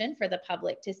discussion for the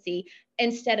public to see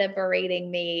instead of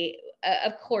berating me.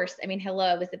 Of course, I mean,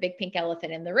 hello, was the big pink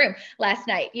elephant in the room last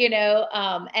night,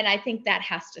 and I think that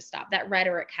has to stop. That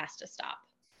rhetoric has to stop.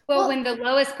 Well, when the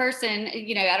lowest person,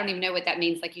 I don't even know what that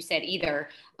means, like you said, either.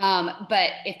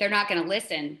 But if they're not going to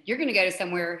listen, you're going to go to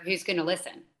somewhere who's going to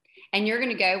listen. And you're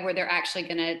going to go where they're actually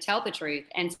going to tell the truth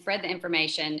and spread the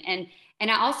information. And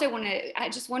I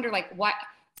just wonder, like,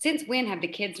 since when have the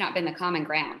kids not been the common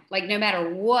ground? Like, no matter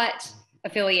what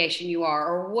affiliation you are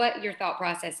or what your thought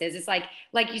process is, it's like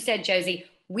you said, Josie,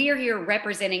 we are here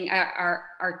representing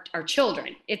our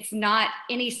children. It's not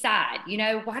any side,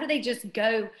 why do they just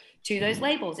go to those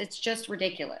labels? It's just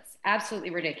ridiculous. Absolutely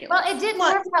ridiculous. Well, it didn't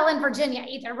work well in Virginia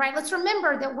either, right? Let's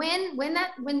remember that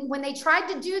when they tried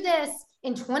to do this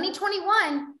in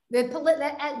 2021,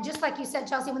 just like you said,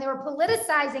 Chelsea, when they were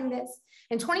politicizing this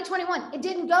in 2021, it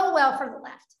didn't go well for the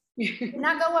left. It did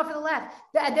not go well for the left.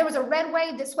 There was a red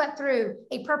wave that swept through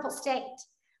a purple state,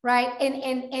 right?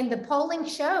 And the polling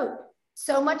showed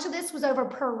so much of this was over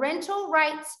parental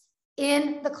rights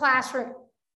in the classroom.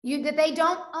 That they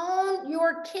don't own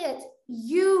your kids.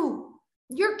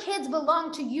 Your kids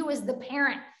belong to you as the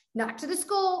parent, not to the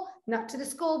school, not to the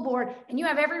school board. And you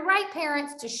have every right,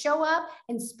 parents, to show up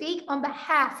and speak on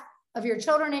behalf of your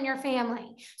children and your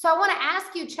family. So I want to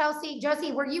ask you,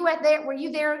 Josie, were you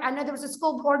there? I know there was a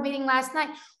school board meeting last night.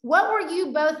 What were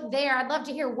you both there? I'd love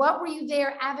to hear, what were you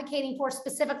there advocating for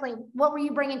specifically? What were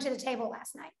you bringing to the table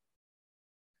last night?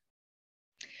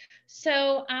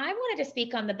 So I wanted to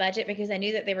speak on the budget because I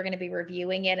knew that they were going to be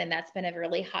reviewing it, and that's been a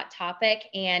really hot topic.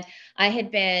 And I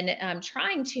had been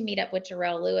trying to meet up with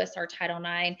Jarrell Lewis, our Title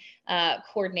IX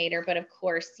coordinator, but of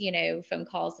course, phone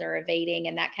calls are evading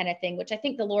and that kind of thing, which I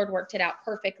think the Lord worked it out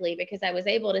perfectly because I was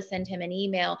able to send him an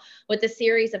email with a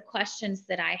series of questions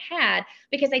that I had,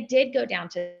 because I did go down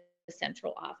to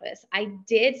central office. I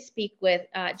did speak with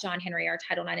John Henry, our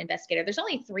Title IX investigator. There's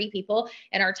only 3 people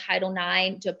in our Title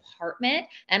IX department,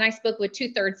 and I spoke with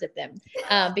 2/3 of them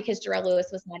because Jarrell Lewis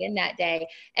was not in that day.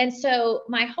 And so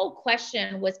my whole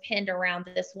question was pinned around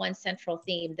this one central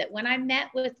theme, that when I met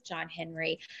with John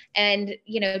Henry and,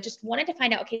 just wanted to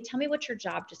find out, okay, tell me what your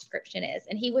job description is.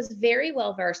 And he was very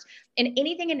well versed in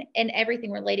anything and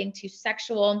everything relating to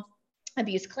sexual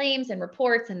abuse claims and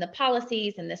reports and the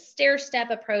policies and the stair-step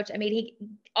approach. I mean, he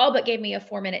all but gave me a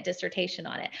 4-minute dissertation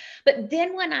on it. But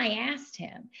then when I asked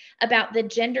him about the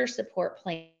gender support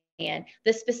plan,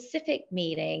 the specific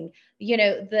meeting,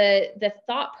 the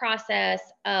thought process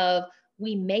of,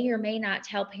 we may or may not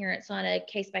tell parents on a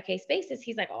case-by-case basis.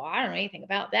 He's like, oh, I don't know anything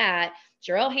about that.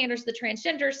 Jarrell handles the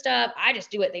transgender stuff. I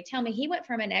just do what they tell me. He went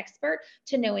from an expert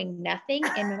to knowing nothing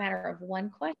in a matter of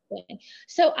one question.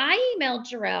 So I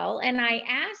emailed Jarrell and I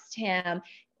asked him,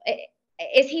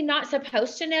 is he not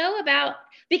supposed to know about,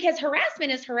 because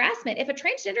harassment is harassment. If a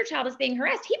transgender child is being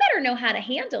harassed, he better know how to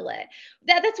handle it.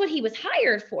 That's what he was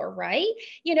hired for, right?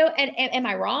 And am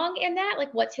I wrong in that?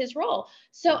 Like, what's his role?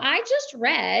 So I just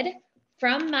read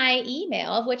from my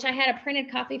email, of which I had a printed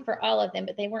copy for all of them,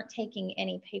 but they weren't taking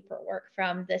any paperwork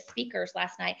from the speakers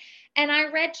last night. And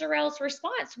I read Jarrell's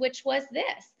response, which was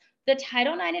this: the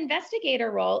Title IX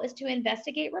investigator role is to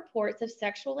investigate reports of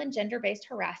sexual and gender-based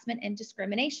harassment and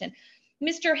discrimination.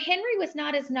 Mr. Henry was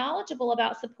not as knowledgeable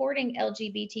about supporting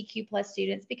LGBTQ+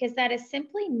 students because that is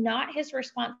simply not his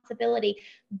responsibility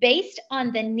based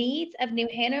on the needs of New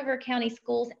Hanover County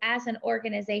Schools as an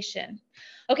organization.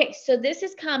 Okay, so this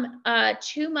has come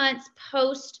 2 months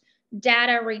post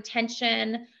data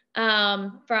retention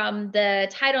from the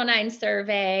Title IX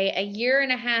survey, a year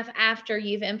and a half after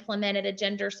you've implemented a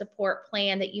gender support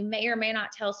plan that you may or may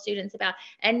not tell students about.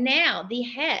 And now the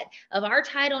head of our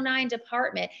Title IX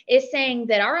department is saying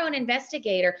that our own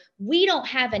investigator, we don't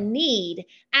have a need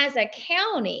as a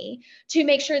county to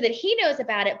make sure that he knows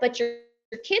about it, but your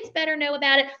kids better know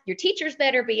about it. Your teachers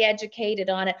better be educated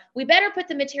on it. We better put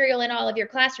the material in all of your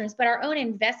classrooms, but our own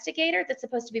investigator that's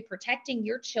supposed to be protecting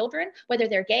your children, whether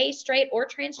they're gay, straight, or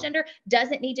transgender,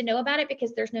 doesn't need to know about it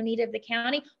because there's no need of the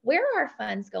county. Where are our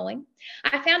funds going?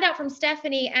 I found out from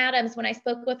Stephanie Adams when I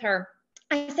spoke with her.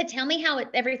 I said, tell me how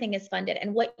everything is funded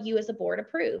and what you as a board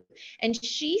approve. And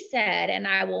she said, and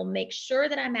I will make sure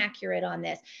that I'm accurate on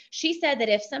this. She said that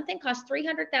if something costs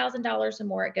 $300,000 or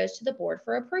more, it goes to the board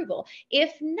for approval.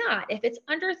 If not, if it's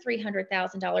under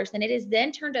 $300,000, then it is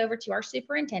then turned over to our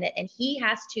superintendent and he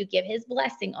has to give his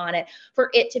blessing on it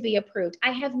for it to be approved.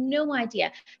 I have no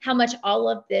idea how much all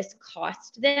of this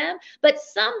cost them, but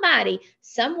somebody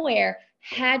somewhere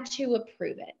had to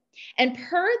approve it. And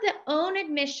per the own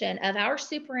admission of our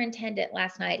superintendent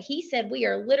last night, he said, we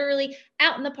are literally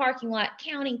out in the parking lot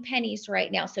counting pennies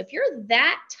right now. So if you're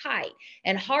that tight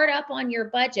and hard up on your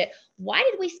budget, why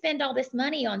did we spend all this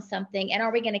money on something? And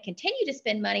are we going to continue to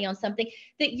spend money on something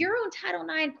that your own Title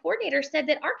IX coordinator said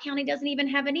that our county doesn't even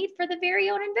have a need for the very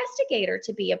own investigator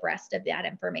to be abreast of that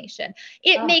information?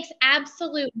 It makes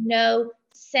absolute no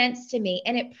sense to me.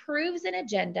 And it proves an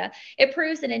agenda. It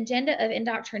proves an agenda of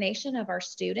indoctrination of our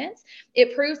students.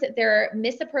 It proves that they're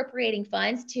misappropriating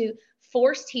funds to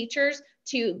force teachers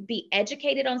to be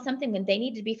educated on something when they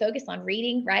need to be focused on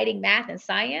reading, writing, math, and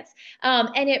science.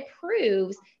 And it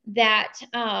proves that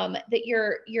that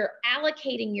you're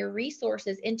allocating your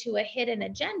resources into a hidden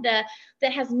agenda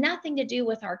that has nothing to do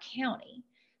with our county.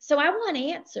 So I want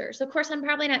answers. Of course, I'm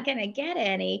probably not going to get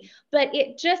any, but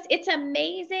it's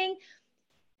amazing.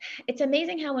 It's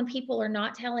amazing how when people are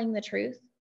not telling the truth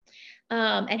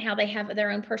and how they have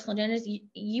their own personal agendas,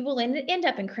 you will end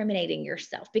up incriminating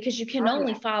yourself because you can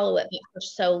only follow it for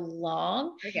so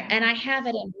long. And I have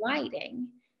it in writing.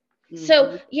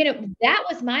 So, that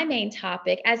was my main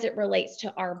topic as it relates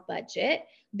to our budget,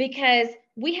 because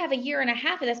we have a year and a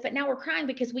half of this, but now we're crying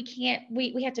because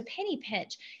we have to penny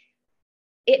pinch.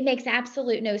 It makes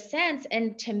absolute no sense.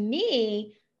 And to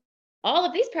me, all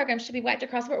of these programs should be wiped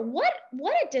across the board.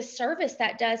 What a disservice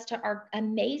that does to our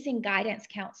amazing guidance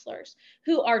counselors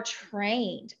who are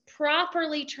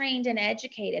properly trained and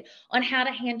educated on how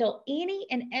to handle any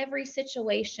and every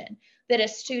situation that a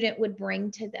student would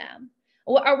bring to them.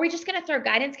 Or are we just going to throw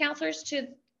guidance counselors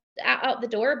out the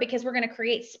door because we're going to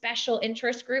create special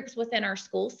interest groups within our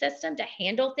school system to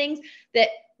handle things that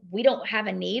we don't have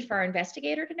a need for our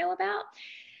investigator to know about?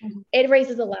 It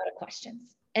raises a lot of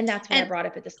questions. And that's what I brought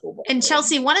up at the school board. And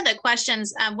Chelsea, one of the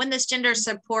questions, when this gender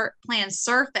support plan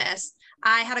surfaced,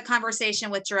 I had a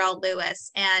conversation with Jarrell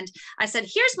Lewis, and I said,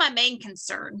 here's my main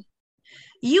concern.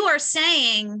 You are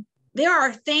saying there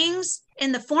are things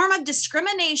in the form of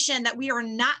discrimination that we are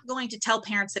not going to tell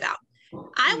parents about.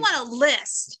 I want a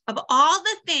list of all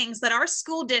the things that our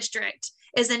school district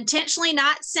is intentionally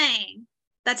not saying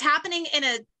that's happening in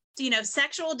a,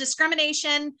 sexual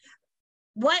discrimination,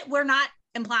 what we're not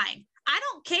implying. I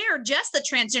don't care just the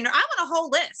transgender. I want a whole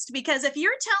list, because if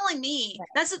you're telling me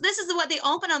this is what they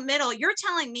open up middle, you're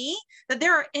telling me that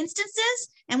there are instances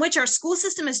in which our school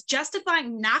system is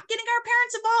justifying not getting our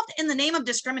parents involved in the name of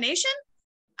discrimination.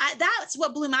 That's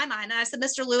what blew my mind. And I said,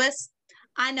 Mr. Lewis,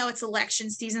 I know it's election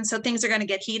season, so things are going to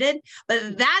get heated,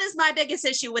 but that is my biggest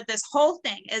issue with this whole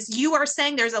thing, is you are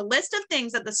saying there's a list of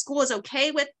things that the school is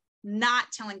okay with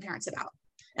not telling parents about.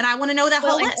 And I want to know that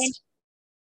whole list.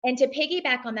 And to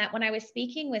piggyback on that, when I was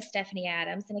speaking with Stephanie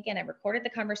Adams, and again, I recorded the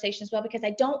conversation as well, because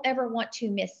I don't ever want to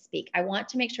misspeak. I want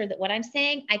to make sure that what I'm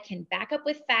saying, I can back up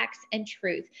with facts and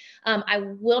truth. I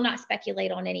will not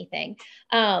speculate on anything.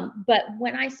 But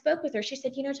when I spoke with her, she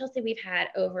said, Chelsea, we've had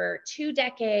over 2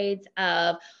 decades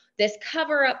of this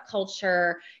cover-up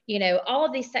culture, all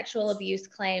of these sexual abuse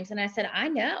claims. And I said, I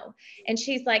know. And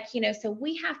she's like, so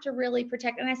we have to really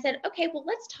protect. And I said, okay, well,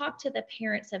 let's talk to the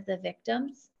parents of the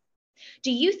victims.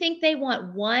 Do you think they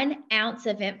want 1 ounce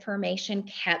of information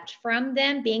kept from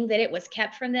them, being that it was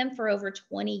kept from them for over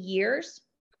 20 years?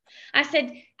 I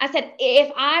said,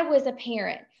 if I was a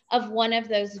parent of one of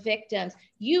those victims,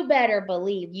 you better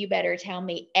tell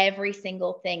me every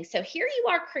single thing. So here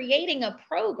you are creating a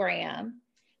program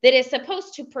that is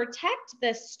supposed to protect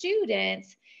the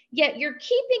students, yet you're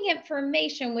keeping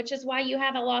information, which is why you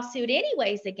have a lawsuit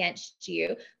anyways against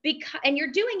you, and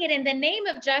you're doing it in the name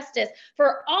of justice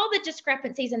for all the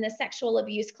discrepancies in the sexual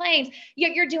abuse claims,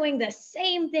 yet you're doing the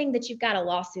same thing that you've got a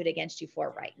lawsuit against you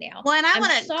for right now. Well, and I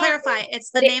want to clarify,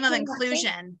 it's the name of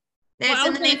inclusion. It's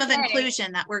in the name of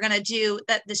inclusion that we're going to do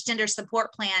this gender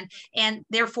support plan, and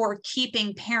therefore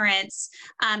keeping parents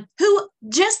who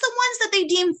just the ones that they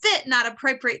deem fit, not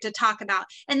appropriate to talk about.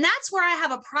 And that's where I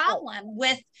have a problem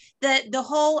with the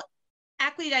whole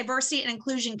Equity, Diversity, and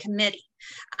Inclusion Committee.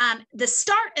 The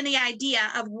start and the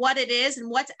idea of what it is and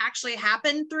what's actually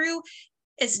happened through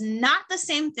is not the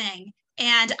same thing.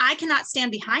 And I cannot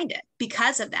stand behind it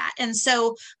because of that. And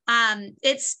so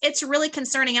it's really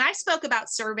concerning. And I spoke about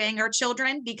surveying our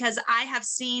children because I have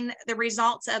seen the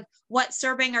results of what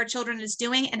surveying our children is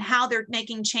doing and how they're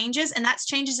making changes. And that's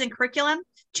changes in curriculum,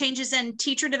 changes in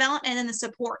teacher development, and in the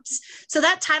supports. So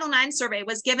that Title IX survey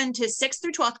was given to 6th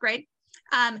through 12th grade.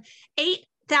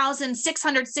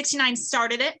 8,669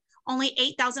 started it. Only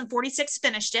 8,046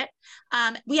 finished it.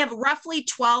 We have roughly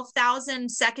 12,000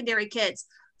 secondary kids.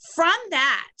 From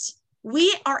that,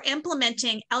 we are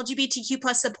implementing LGBTQ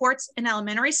plus supports in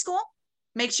elementary school.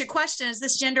 Makes you question, is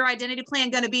this gender identity plan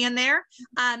going to be in there?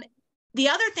 The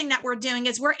other thing that we're doing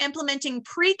is we're implementing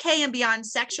pre-K and beyond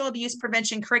sexual abuse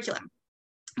prevention curriculum.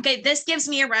 Okay, this gives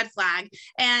me a red flag.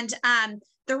 And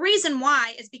the reason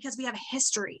why is because we have a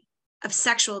history of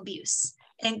sexual abuse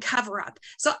and cover up.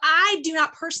 So I do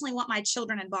not personally want my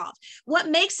children involved. What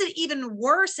makes it even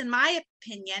worse, in my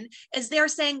opinion, is they're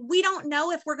saying, we don't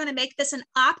know if we're going to make this an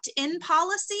opt-in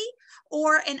policy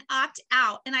or an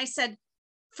opt-out. And I said,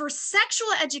 for sexual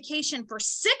education for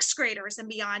 6th graders and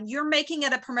beyond, you're making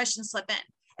it a permission slip in.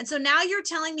 And so now you're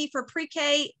telling me for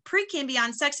pre-K and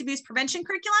beyond sex abuse prevention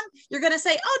curriculum, you're going to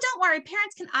say, oh, don't worry,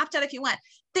 parents can opt out if you want.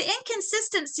 The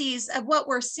inconsistencies of what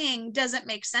we're seeing doesn't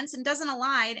make sense and doesn't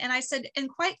align. And I said, and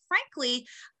quite frankly,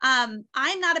 I'm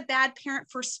not a bad parent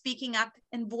for speaking up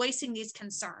and voicing these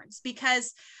concerns,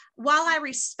 because while I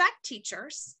respect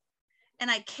teachers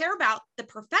and I care about the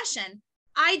profession,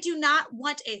 I do not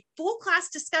want a full class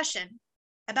discussion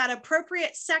about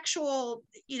appropriate sexual,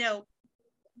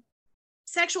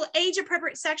 sexual age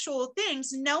appropriate sexual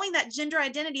things, knowing that gender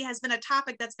identity has been a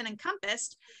topic that's been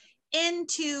encompassed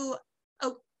into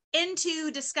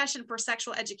discussion for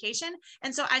sexual education.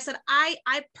 And so I said, I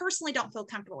personally don't feel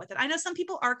comfortable with it. I know some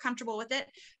people are comfortable with it.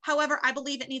 However, I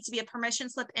believe it needs to be a permission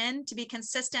slip in to be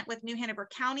consistent with New Hanover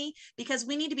County, because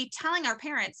we need to be telling our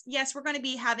parents, yes, we're going to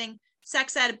be having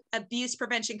sex ed abuse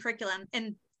prevention curriculum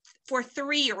for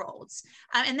 3-year-olds.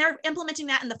 And they're implementing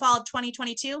that in the fall of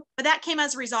 2022, but that came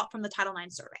as a result from the Title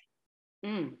IX survey.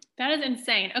 That is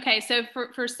insane. Okay. So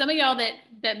for some of y'all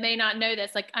that may not know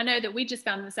this, like I know that we just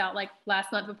found this out like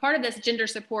last month, but part of this gender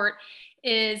support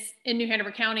is in New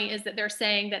Hanover County is that they're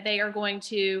saying that they are going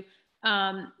to,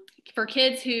 for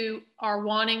kids who are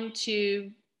wanting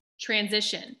to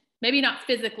transition, maybe not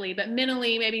physically, but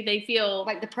mentally, maybe they feel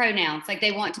like the pronouns, like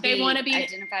they want to be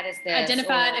identified as this,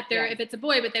 if it's a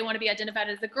boy, but they want to be identified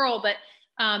as a girl, but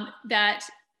that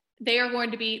they're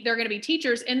going to be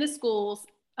teachers in the schools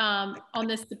in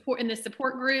this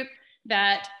support group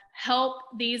that help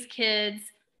these kids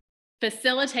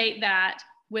facilitate that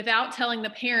without telling the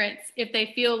parents if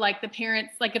they feel like the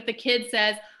parents, like if the kid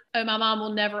says, oh, my mom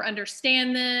will never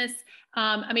understand this.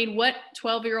 I mean, what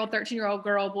 12-year-old, 13-year-old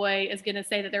girl, boy is going to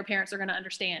say that their parents are going to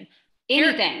understand?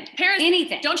 Anything. Parents,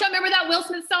 anything. Don't y'all remember that Will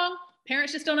Smith song?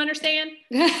 Parents just don't understand.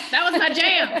 That was my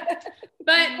jam.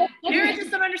 But parents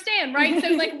just don't understand, right? So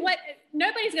like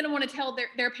nobody's going to want to tell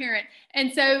their parent.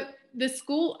 And so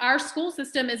our school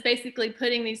system is basically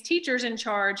putting these teachers in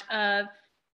charge of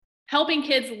helping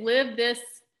kids live this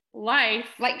life.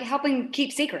 Like helping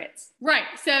keep secrets. Right.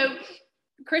 So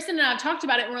Kristen and I have talked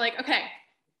about it and we're like, okay,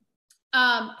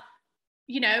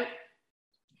 you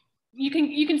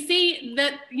can see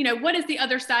that, what is the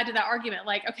other side to that argument?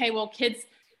 Like, okay, well, kids,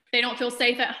 they don't feel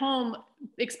safe at home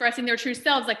expressing their true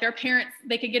selves. Like their parents,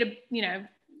 they could get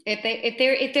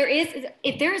if there is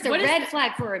a red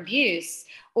flag for abuse,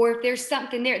 or if there's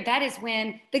something there, that is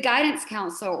when the guidance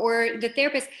counselor or the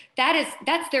therapist,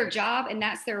 that's their job and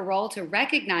that's their role to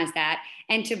recognize that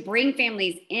and to bring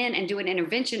families in and do an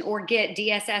intervention or get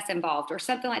DSS involved or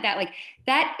something like that. Like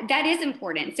that is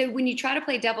important. So when you try to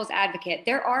play devil's advocate,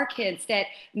 there are kids that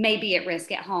may be at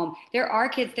risk at home. There are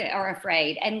kids that are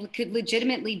afraid and could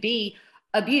legitimately be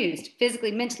abused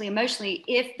physically, mentally, emotionally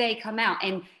if they come out.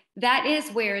 And that is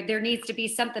where there needs to be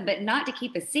something, but not to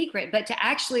keep a secret, but to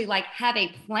actually like have a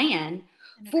plan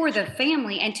for the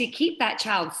family and to keep that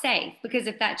child safe. Because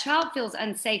if that child feels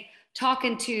unsafe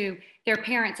talking to their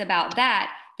parents about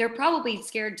that, they're probably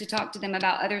scared to talk to them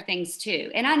about other things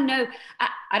too. And I know,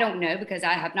 I don't know because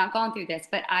I have not gone through this,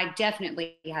 but I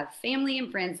definitely have family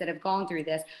and friends that have gone through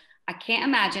this. I can't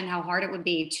imagine how hard it would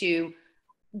be to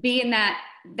be in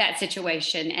that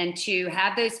situation and to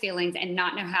have those feelings and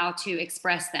not know how to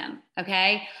express them.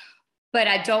 Okay. But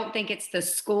I don't think it's the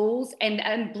schools,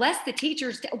 and bless the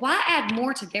teachers. Why add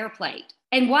more to their plate?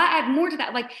 And why add more to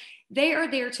that? Like, they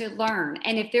are there to learn.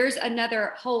 And if there's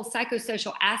another whole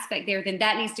psychosocial aspect there, then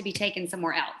that needs to be taken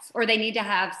somewhere else, or they need to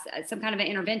have some kind of an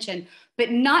intervention,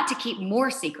 but not to keep more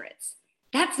secrets.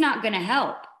 That's not going to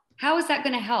help. How is that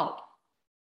going to help?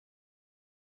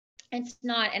 It's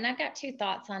not. And I've got two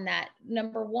thoughts on that.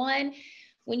 Number one,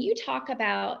 when you talk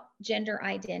about gender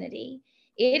identity,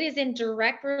 it is in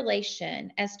direct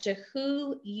relation as to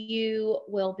who you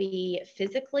will be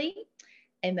physically,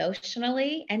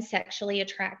 emotionally, and sexually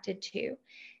attracted to.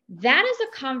 That is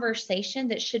a conversation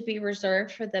that should be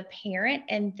reserved for the parent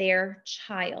and their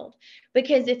child.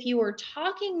 Because if you are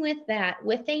talking with that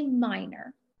with a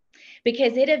minor,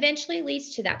 because it eventually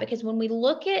leads to that. Because when we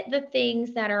look at the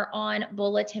things that are on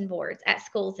bulletin boards at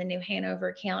schools in New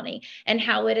Hanover County and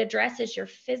how it addresses your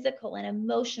physical and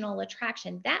emotional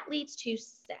attraction, that leads to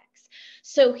sex.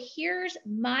 So here's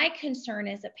my concern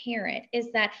as a parent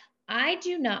is that I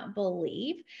do not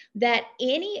believe that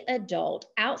any adult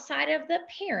outside of the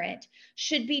parent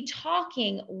should be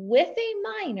talking with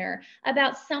a minor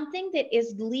about something that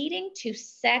is leading to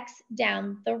sex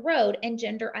down the road, and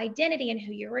gender identity and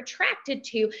who you're attracted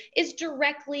to is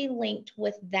directly linked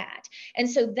with that. And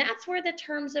so that's where the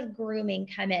terms of grooming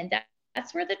come in.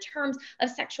 That's where the terms of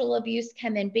sexual abuse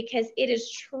come in, because it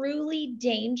is truly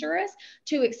dangerous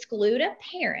to exclude a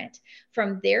parent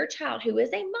from their child who is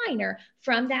a minor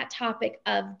from that topic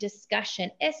of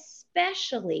discussion,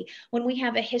 especially when we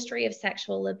have a history of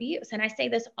sexual abuse. And I say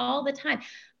this all the time.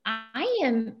 I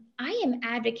am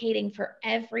advocating for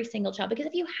every single child, because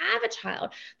if you have a child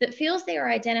that feels they are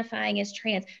identifying as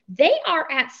trans, they are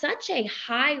at such a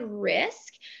high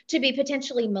risk to be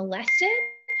potentially molested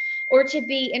or to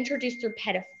be introduced through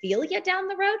pedophilia down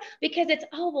the road, because it's,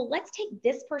 oh, well, let's take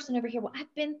this person over here. Well,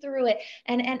 I've been through it,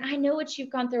 and I know what you've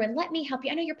gone through, and let me help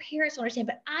you. I know your parents don't understand,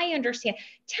 but I understand.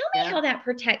 Tell me how that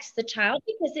protects the child,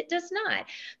 because it does not.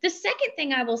 The second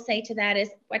thing I will say to that is,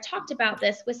 I talked about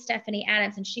this with Stephanie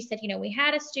Adams, and she said, we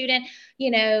had a student,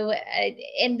 in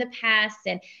the past,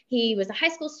 and he was a high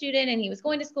school student, and he was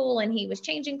going to school, and he was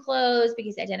changing clothes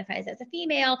because he identifies as a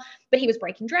female, but he was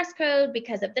breaking dress code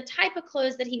because of the type of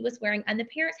clothes that he was wearing, and the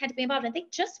parents had to be involved, and they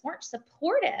just weren't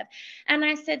supportive. And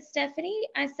I said, Stephanie,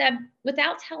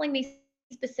 without telling me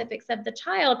specifics of the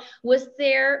child, was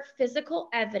there physical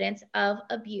evidence of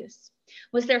abuse?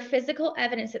 Was there physical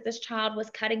evidence that this child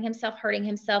was cutting himself, hurting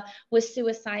himself, was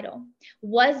suicidal?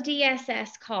 Was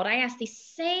DSS called? I asked these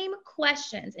same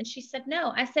questions, and she said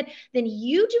no. I said, then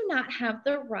you do not have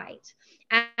the right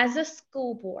as a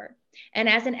school board and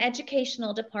as an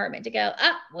educational department to go,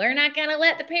 oh, we're not going to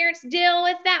let the parents deal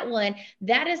with that one.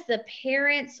 That is the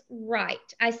parents' right.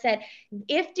 I said,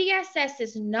 if DSS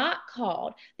is not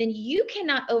called, then you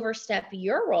cannot overstep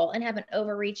your role and have an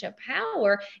overreach of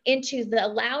power into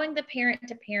allowing the parent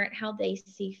to parent how they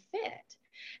see fit.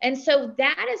 And so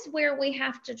that is where we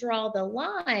have to draw the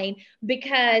line,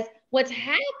 because what's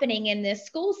happening in this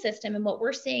school system and what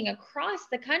we're seeing across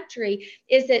the country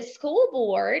is that school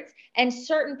boards and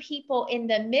certain people in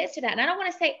the midst of that, and I don't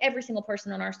want to say every single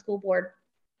person on our school board,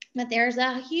 but there's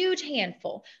a huge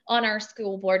handful on our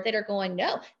school board that are going,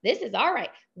 no, this is all right.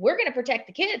 We're going to protect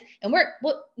the kids. And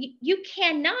you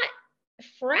cannot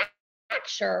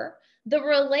fracture the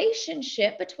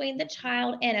relationship between the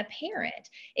child and a parent.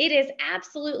 It is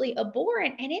absolutely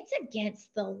abhorrent, and it's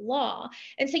against the law.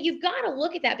 And so you've got to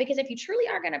look at that, because if you truly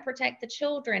are going to protect the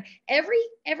children,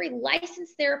 every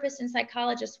licensed therapist and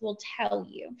psychologist will tell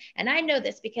you, and I know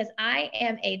this because I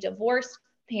am a divorced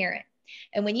parent.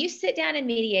 And when you sit down in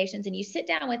mediations and you sit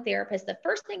down with therapists, the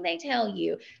first thing they tell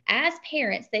you as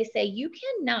parents, they say you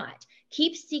cannot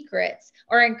keep secrets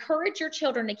or encourage your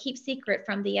children to keep secret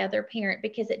from the other parent,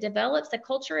 because it develops a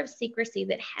culture of secrecy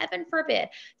that, heaven forbid,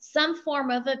 some form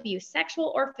of abuse,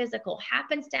 sexual or physical,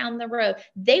 happens down the road.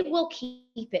 They will keep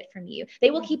it from you.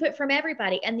 They will keep it from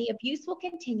everybody, and the abuse will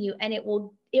continue, and it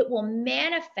will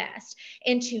manifest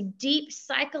into deep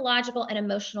psychological and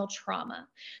emotional trauma.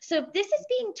 So if this is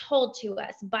being told to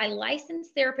us by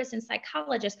licensed therapists and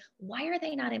psychologists, why are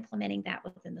they not implementing that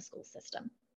within the school system?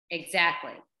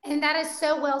 Exactly. And that is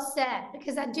so well said,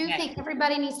 because I do think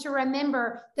everybody needs to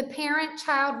remember the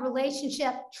parent-child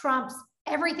relationship trumps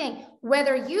everything.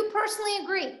 Whether you personally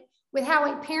agree with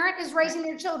how a parent is raising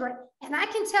their children. And I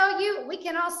can tell you, we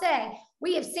can all say,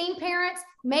 we have seen parents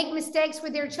make mistakes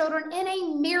with their children in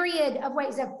a myriad of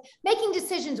ways of making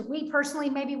decisions we personally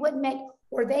maybe wouldn't make,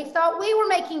 or they thought we were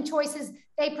making choices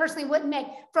they personally wouldn't make,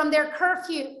 from their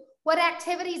curfew, what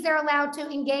activities they're allowed to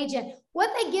engage in, what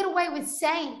they get away with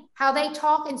saying, how they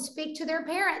talk and speak to their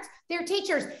parents, their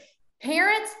teachers.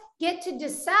 Parents get to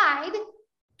decide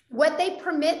what they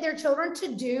permit their children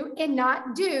to do and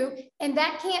not do, and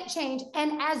that can't change.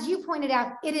 And as you pointed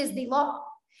out, it is the law.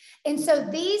 And so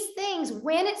these things,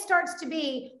 when it starts to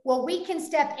be, well, we can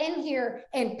step in here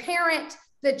and parent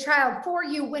the child for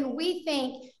you when we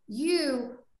think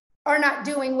you are not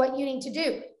doing what you need to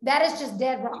do, that is just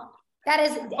dead wrong. That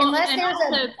is, unless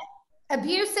there's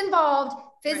abuse involved,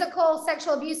 physical,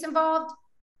 sexual abuse involved.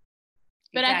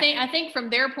 But exactly. I think from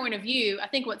their point of view, I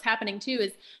think what's happening too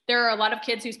is there are a lot of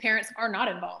kids whose parents are not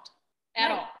involved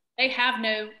at all. They have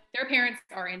their parents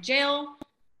are in jail,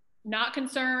 not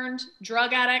concerned,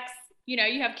 drug addicts. You know,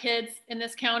 you have kids in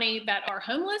this county that are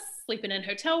homeless, sleeping in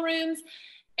hotel rooms.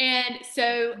 And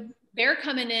so they're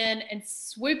coming in and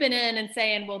swooping in and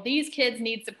saying, well, these kids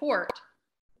need support.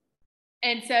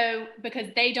 And so, because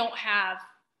they don't have,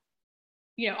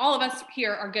 you know, all of us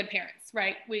here are good parents,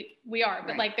 right? We are,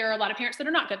 but like there are a lot of parents that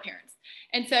are not good parents.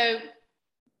 And so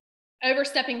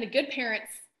overstepping the good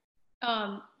parents'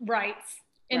 rights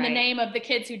in the name of the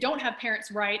kids who don't have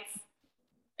parents' rights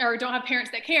or don't have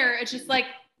parents that care, it's just like,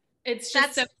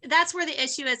 that's where the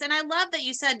issue is. And I love that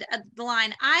you said the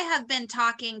line. I have been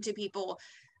talking to people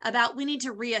about we need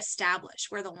to reestablish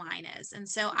where the line is. And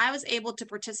so I was able to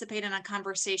participate in a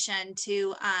conversation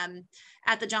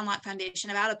at the John Locke Foundation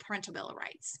about a parental bill of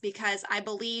rights, because I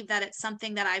believe that it's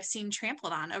something that I've seen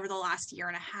trampled on over the last year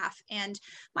and a half. And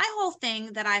my whole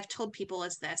thing that I've told people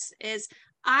is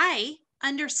I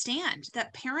understand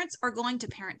that parents are going to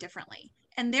parent differently.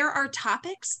 And there are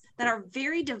topics that are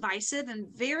very divisive and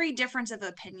very different of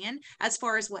opinion as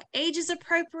far as what age is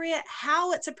appropriate,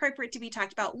 how it's appropriate to be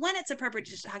talked about, when it's appropriate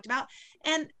to be talked about.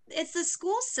 And it's the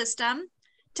school system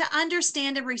to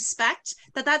understand and respect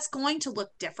that that's going to look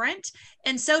different.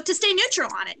 And so to stay neutral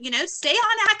on it, you know, stay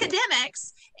on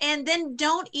academics and then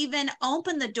don't even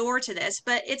open the door to this.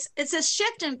 But it's a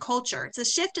shift in culture. It's a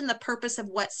shift in the purpose of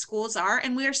what schools are.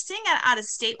 And we are seeing it at a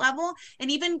state level and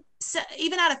even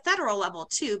at a federal level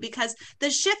too, because the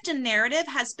shift in narrative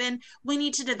has been, we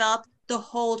need to develop the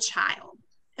whole child.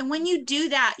 And when you do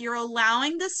that, you're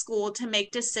allowing the school to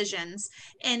make decisions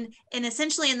and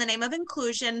essentially in the name of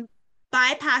inclusion,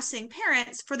 bypassing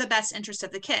parents for the best interest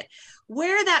of the kid.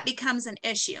 Where that becomes an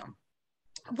issue,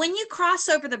 when you cross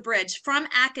over the bridge from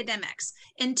academics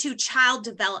into child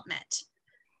development,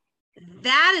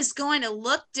 that is going to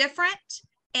look different.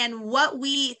 And what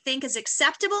we think is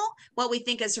acceptable, what we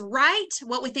think is right,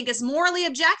 what we think is morally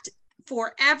object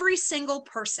for every single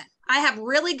person. I have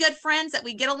really good friends that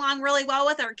we get along really well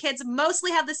with. Our kids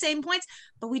mostly have the same points,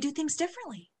 but we do things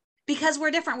differently. Because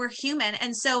we're different, we're human.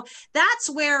 And so that's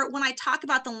where, when I talk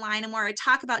about the line and where I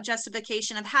talk about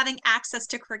justification of having access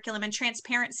to curriculum and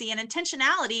transparency and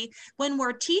intentionality, when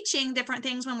we're teaching different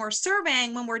things, when we're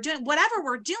surveying, when we're doing whatever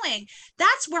we're doing,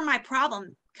 that's where my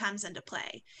problem comes into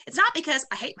play. It's not because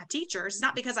I hate my teachers. It's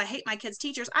not because I hate my kids'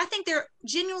 teachers. I think there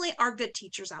genuinely are good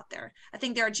teachers out there. I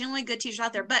think there are genuinely good teachers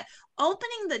out there, but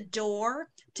opening the door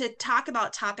to talk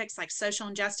about topics like social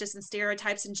injustice and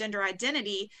stereotypes and gender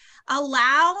identity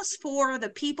allows for the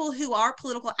people who are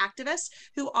political activists,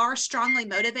 who are strongly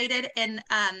motivated in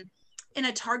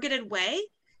a targeted way,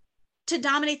 to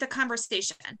dominate the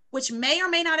conversation, which may or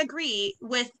may not agree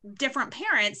with different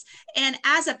parents. And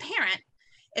as a parent,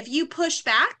 if you push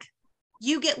back,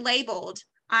 you get labeled,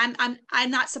 I'm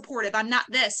not supportive, I'm not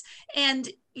this. And,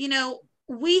 you know,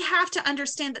 we have to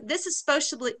understand that this is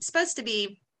supposed to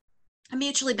be a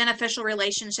mutually beneficial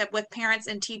relationship with parents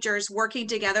and teachers working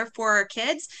together for our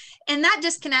kids. And that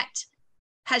disconnect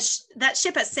that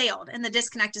ship has sailed and the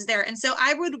disconnect is there. And so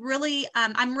I would really,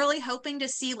 I'm really hoping to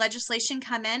see legislation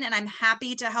come in, and I'm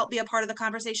happy to help be a part of the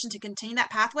conversation to continue that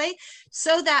pathway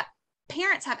so that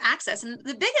parents have access. And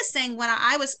the biggest thing when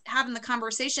I was having the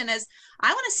conversation is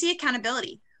I want to see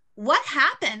accountability. What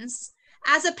happens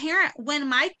as a parent when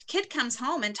my kid comes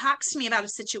home and talks to me about a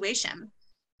situation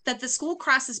that the school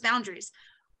crosses boundaries?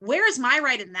 Where is my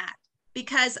right in that?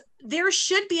 Because there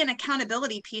should be an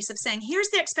accountability piece of saying, here's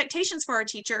the expectations for our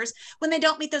teachers. When they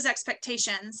don't meet those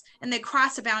expectations and they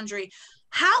cross a boundary,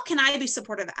 how can I be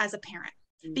supportive as a parent?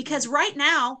 Because right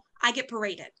now I get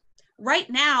berated. right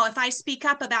now, if I speak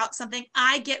up about something,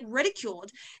 I get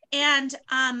ridiculed. And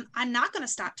I'm not going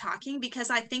to stop talking, because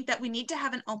I think that we need to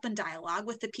have an open dialogue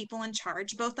with the people in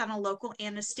charge, both on a local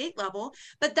and a state level.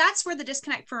 But that's where the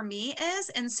disconnect for me is.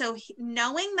 And so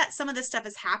knowing that some of this stuff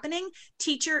is happening,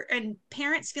 teacher and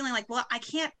parents feeling like, well, I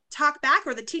can't talk back,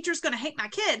 or the teacher's going to hate my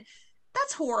kid.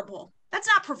 That's horrible. That's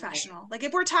not professional. Like,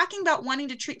 if we're talking about wanting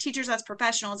to treat teachers as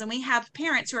professionals, and we have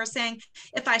parents who are saying,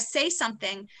 if I say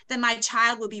something, then my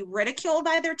child will be ridiculed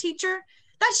by their teacher,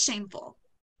 that's shameful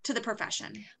to the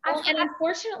profession. Well, and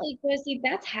unfortunately, Josie,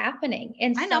 that's happening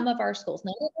in some of our schools,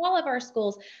 not in all of our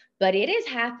schools, but it is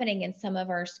happening in some of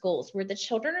our schools where the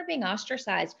children are being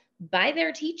ostracized by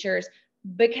their teachers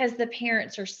because the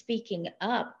parents are speaking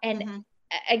up. And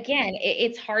again,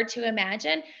 it's hard to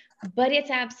imagine, but it's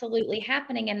absolutely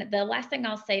happening. And the last thing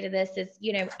I'll say to this is,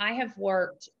 you know, I have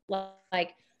worked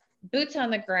like boots on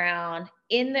the ground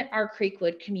in our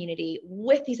Creekwood community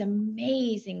with these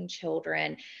amazing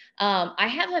children. I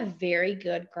have a very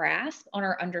good grasp on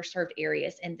our underserved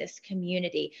areas in this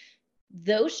community.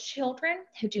 Those children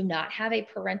who do not have a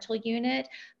parental unit,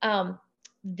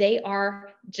 they are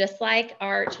just like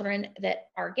our children that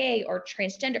are gay or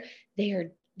transgender.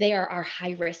 They are our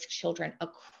high-risk children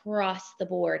across the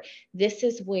board. This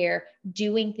is where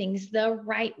doing things the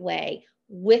right way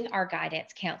with our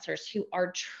guidance counselors who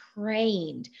are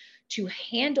trained to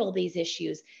handle these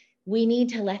issues, we need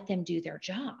to let them do their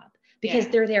job, because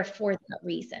they're there for that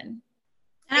reason.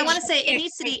 And I want to say it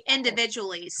needs to be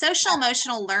individually. Social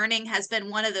emotional learning has been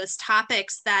one of those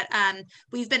topics that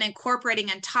we've been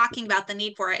incorporating and talking about the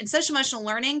need for it. And social emotional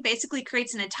learning basically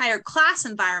creates an entire class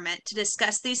environment to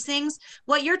discuss these things.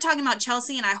 What you're talking about,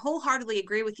 Chelsea, and I wholeheartedly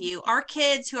agree with you, our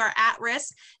kids who are at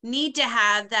risk need to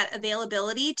have that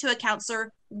availability to a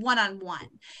counselor one-on-one,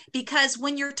 because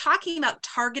when you're talking about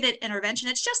targeted intervention,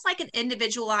 it's just like an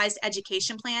individualized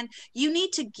education plan. You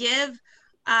need to give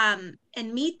and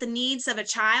meet the needs of a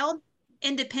child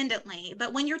independently.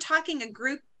 But when you're talking a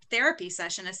group therapy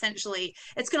session, essentially,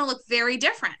 it's going to look very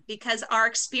different, because our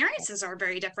experiences are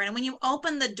very different. And when you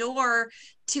open the door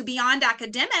to beyond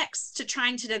academics to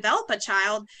trying to develop a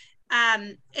child,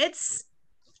 it's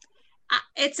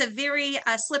a very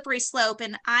slippery slope,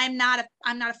 and I'm not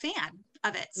a fan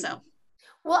of it. So.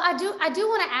 Well, I do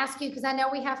want to ask you, because I know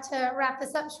we have to wrap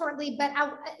this up shortly, but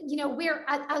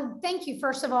I thank you,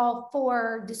 first of all,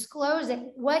 for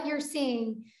disclosing what you're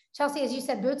seeing, Chelsea, as you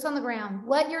said, boots on the ground,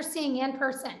 what you're seeing in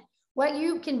person, what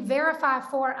you can verify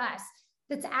for us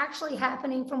that's actually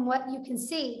happening from what you can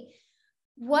see.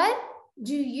 What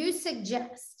do you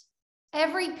suggest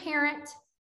every parent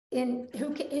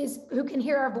who can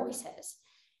hear our voices?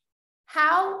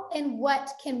 How and what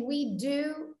can we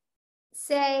do?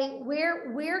 Say,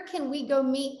 where can we go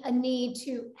meet a need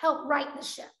to help right the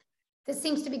ship that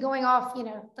seems to be going off,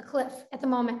 the cliff at the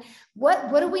moment? What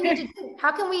do we need to do?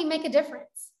 How can we make a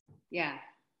difference? Yeah.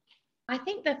 I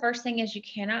think the first thing is you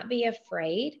cannot be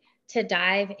afraid to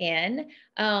dive in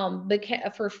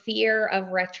for fear of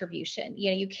retribution.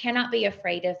 You cannot be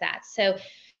afraid of that. So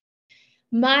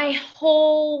my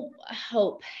whole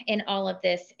hope in all of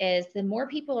this is the more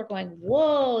people are going,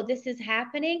 whoa, this is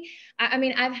happening. I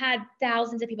mean, I've had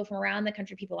thousands of people from around the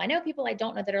country, people I know, people I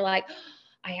don't know, that are like,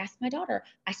 I asked my daughter,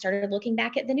 I started looking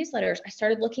back at the newsletters. I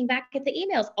started looking back at the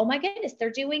emails. Oh my goodness,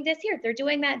 they're doing this here. They're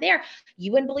doing that there.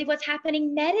 You wouldn't believe what's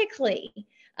happening medically.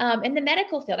 In the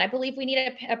medical field, I believe we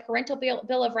need a parental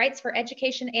bill of rights for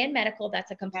education and medical.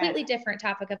 That's a completely different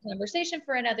topic of conversation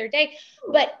for another day.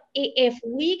 But if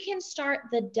we can start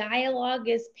the dialogue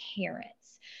as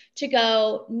parents to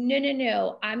go,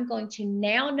 no, I'm going to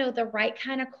now know the right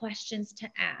kind of questions to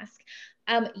ask.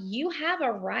 You have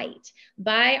a right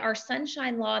by our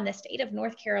Sunshine Law in the state of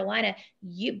North Carolina.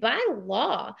 By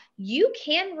law, you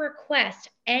can request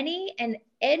any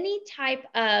type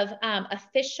of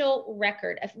official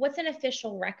record. What's an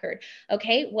official record?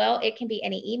 Okay, well, it can be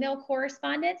any email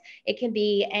correspondence. It can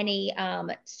be any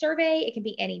survey. It can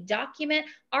be any document.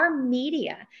 Our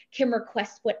media can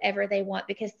request whatever they want,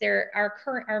 because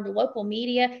our local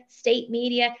media, state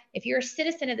media, if you're a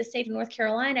citizen of the state of North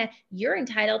Carolina, you're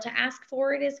entitled to ask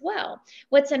for it as well.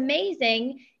 What's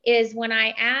amazing is when I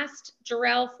asked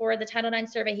Jarrell for the Title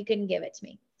IX survey, he couldn't give it to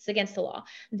me. It's against the law.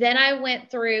 Then I went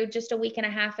through just a week and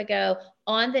a half ago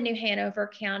on the New Hanover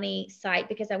County site,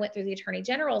 because I went through the Attorney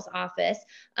General's office,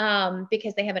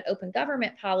 because they have an open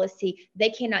government policy, they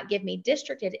cannot give me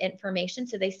districted information.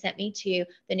 So they sent me to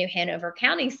the New Hanover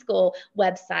County School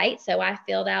website. So I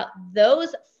filled out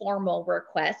those formal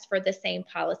requests for the same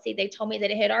policy. They told me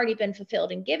that it had already been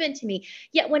fulfilled and given to me.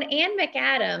 Yet when Ann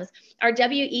McAdams, our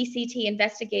WECT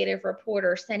investigative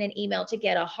reporter, sent an email to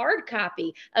get a hard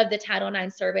copy of the Title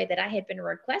IX survey that I had been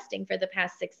requesting for the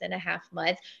past 6.5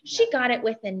 months, she got it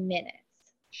within minutes.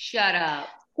 Shut up.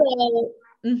 So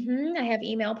I have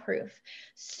email proof.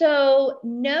 So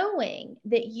knowing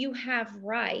that you have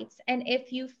rights, and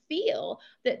if you feel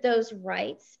that those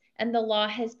rights and the law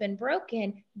has been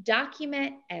broken,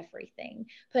 document everything,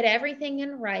 put everything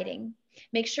in writing,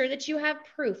 make sure that you have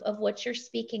proof of what you're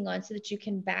speaking on so that you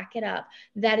can back it up.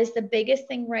 That is the biggest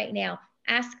thing right now.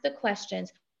 Ask the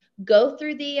questions, go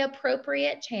through the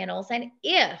appropriate channels, and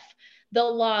if the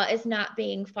law is not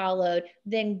being followed,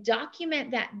 then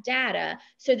document that data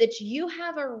so that you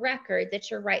have a record that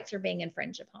your rights are being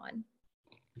infringed upon.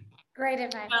 Great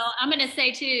advice. Well, I'm going to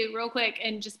say too, real quick,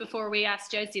 and just before we ask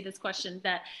Josie this question,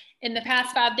 that in the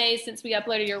past 5 days since we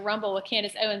uploaded your Rumble with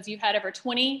Candace Owens, you've had over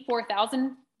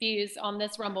 24,000 views on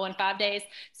this Rumble in 5 days.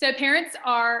 So parents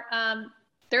are,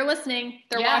 they're listening,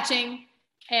 they're watching,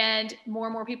 and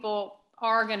more people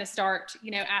are going to start,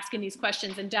 asking these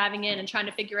questions and diving in and trying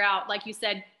to figure out, like you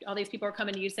said, all these people are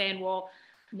coming to you saying, well,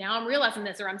 now I'm realizing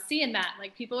this, or I'm seeing that.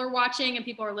 Like, people are watching and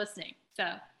people are listening. So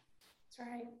that's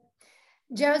right.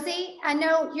 Josie, I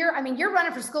know you're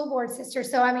running for school board, sister.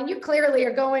 So, you clearly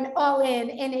are going all in.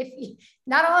 And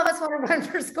not all of us want to run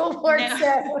for school board. No.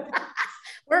 So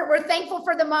we're thankful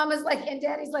for the mamas and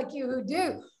daddies like you who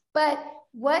do. But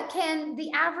what can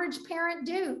the average parent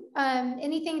do?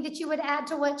 Anything that you would add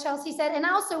to what Chelsea said? And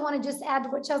I also want to just add to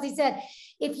what Chelsea said.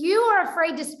 If you are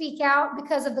afraid to speak out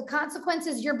because of the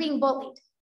consequences, you're being bullied.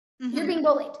 Mm-hmm. You're being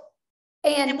bullied.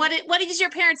 And what does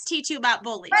your parents teach you about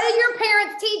bullies? What do your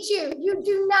parents teach you? You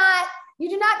do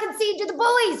not concede to the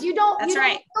bullies. You don't kill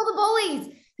the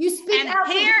bullies. You speak out.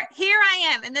 Here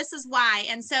I am, and this is why.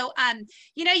 And so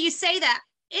you say that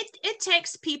it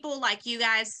takes people like you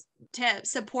guys to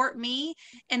support me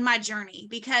in my journey,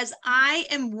 because I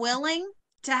am willing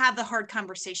to have the hard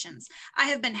conversations. I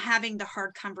have been having the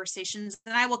hard conversations,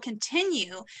 and I will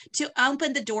continue to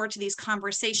open the door to these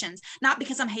conversations, not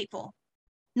because I'm hateful,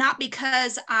 not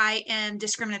because I am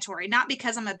discriminatory, not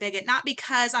because I'm a bigot, not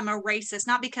because I'm a racist,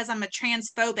 not because I'm a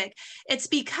transphobic. It's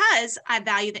because I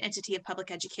value the entity of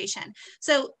public education.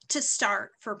 So to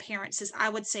start for parents I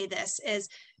would say this is,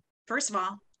 first of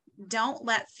all, don't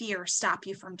let fear stop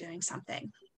you from doing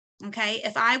something. Okay.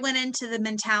 If I went into the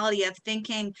mentality of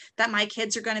thinking that my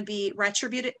kids are going to be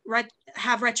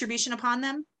have retribution upon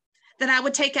them, then I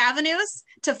would take avenues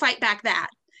to fight back that,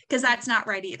 because that's not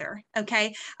right either.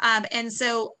 Okay. And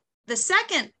so the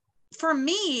second for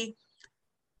me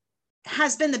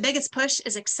has been the biggest push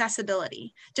is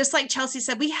accessibility. Just like Chelsea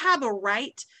said, we have a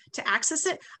right to access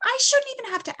it. I shouldn't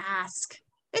even have to ask.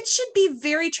 It should be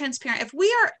very transparent. If we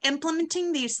are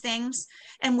implementing these things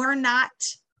and we're not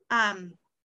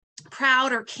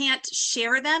proud or can't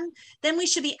share them, then we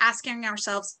should be asking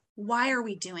ourselves, why are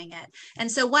we doing it?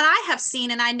 And so what I have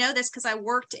seen, and I know this because I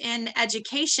worked in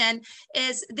education,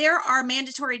 is there are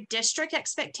mandatory district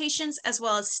expectations as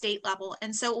well as state level.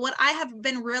 And so what I have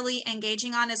been really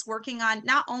engaging on is working on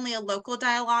not only a local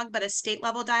dialogue, but a state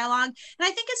level dialogue. And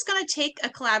I think it's going to take a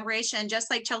collaboration,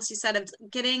 just like Chelsea said, of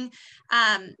getting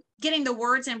the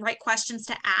words and right questions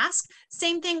to ask.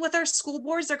 Same thing with our school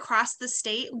boards across the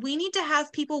state. We need to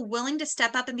have people willing to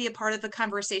step up and be a part of the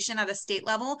conversation at a state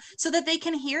level so that they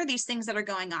can hear these things that are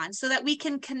going on, so that we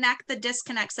can connect the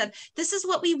disconnects of this is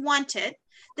what we wanted,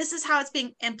 this is how it's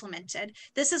being implemented,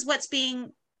 this is what's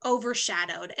being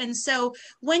overshadowed. And so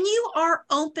when you are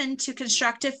open to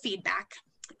constructive feedback,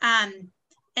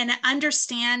 and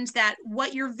understand that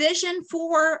what your vision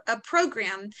for a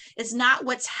program is not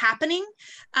what's happening,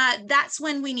 that's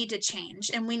when we need to change,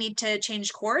 and we need to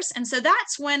change course. And so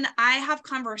that's when I have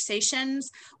conversations.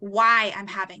 Why I'm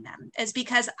having them is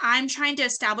because I'm trying to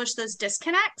establish those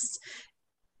disconnects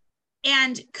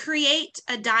and create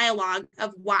a dialogue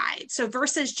of why. So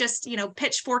versus just,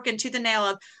 pitchfork into the nail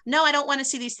of, no, I don't want to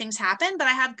see these things happen, but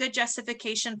I have good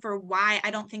justification for why I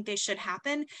don't think they should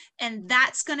happen. And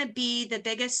that's going to be the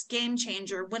biggest game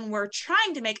changer when we're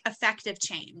trying to make effective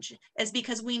change, is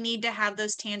because we need to have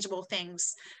those tangible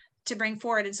things to bring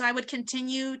forward. And so I would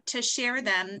continue to share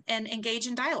them and engage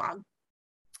in dialogue.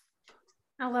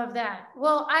 I love that.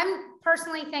 Well, I'm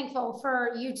personally thankful for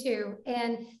you two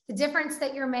and the difference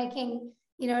that you're making,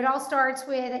 You know, it all starts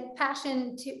with a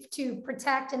passion to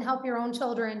protect and help your own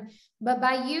children. But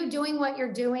by you doing what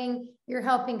you're doing, you're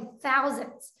helping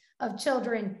thousands of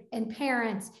children and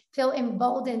parents feel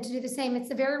emboldened to do the same. It's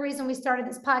the very reason we started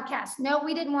this podcast. No,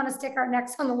 we didn't want to stick our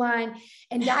necks on the line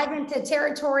and dive into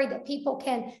territory that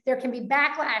there can be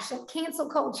backlash and cancel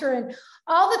culture and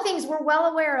all the things we're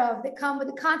well aware of that come with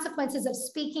the consequences of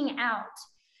speaking out.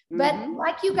 But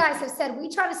like you guys have said, we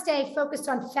try to stay focused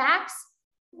on facts,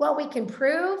 what we can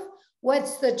prove,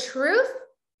 what's the truth,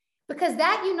 because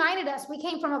that united us. We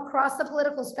came from across the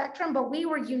political spectrum, but we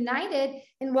were united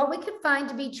in what we could find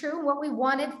to be true, what we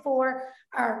wanted for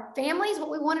our families,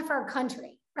 what we wanted for our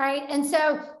country, right? And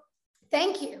so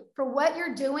thank you for what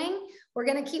you're doing. We're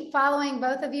going to keep following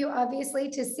both of you, obviously,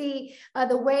 to see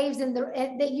the waves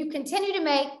that you continue to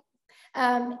make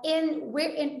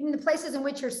in the places in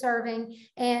which you're serving.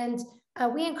 And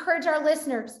we encourage our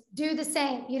listeners, do the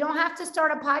same. You don't have to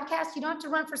start a podcast. You don't have to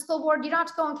run for school board. You don't have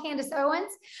to go on Candace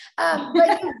Owens,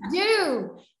 but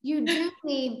you do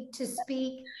need to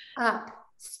speak up.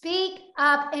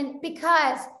 And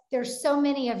because there's so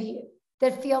many of you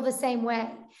that feel the same way.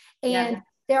 And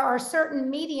there are certain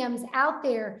mediums out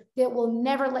there that will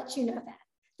never let you know that.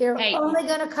 They're only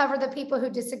going to cover the people who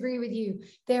disagree with you.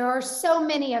 There are so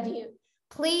many of you.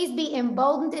 Please be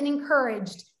emboldened and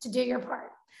encouraged to do your part.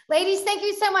 Ladies, thank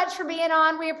you so much for being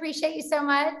on. We appreciate you so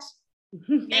much.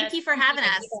 Thank you for having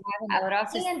us. I would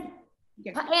also and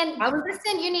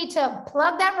Kristen, you need to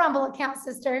plug that Rumble account,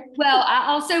 sister. Well, I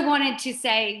also wanted to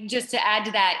say, just to add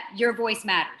to that, your voice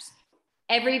matters.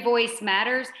 Every voice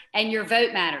matters and your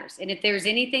vote matters. And if there's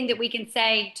anything that we can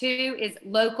say too is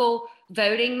local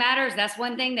voting matters. That's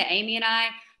one thing that Amy and I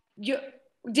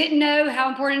didn't know how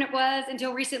important it was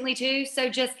until recently too. So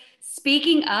just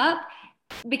speaking up,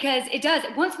 because it does.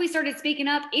 Once we started speaking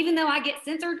up, even though I get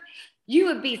censored, you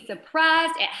would be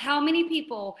surprised at how many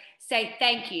people say,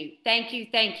 thank you, thank you,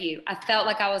 thank you. I felt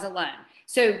like I was alone.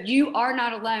 So you are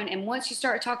not alone. And once you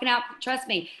start talking out, trust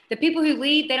me, the people who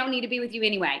leave, they don't need to be with you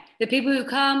anyway. The people who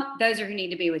come, those are who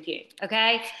need to be with you.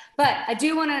 Okay. But I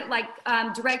do want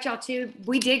to direct y'all to,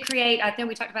 we did create, I think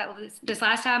we talked about this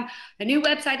last time, a new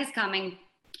website is coming.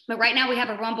 But right now we have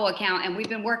a Rumble account and we've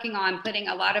been working on putting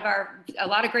a lot of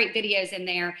great videos in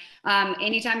there.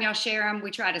 Anytime y'all share them,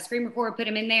 we try to screen record, put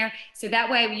them in there. So that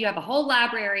way you have a whole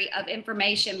library of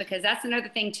information, because that's another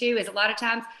thing too, is a lot of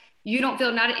times you don't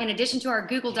feel, not in addition to our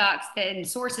Google Docs and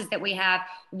sources that we have,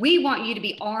 we want you to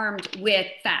be armed with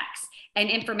facts and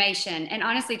information. And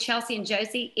honestly, Chelsea and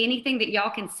Josie, anything that y'all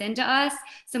can send to us,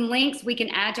 some links we can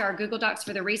add to our Google Docs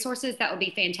for the resources, that would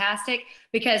be fantastic,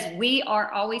 because we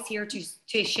are always here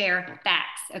to share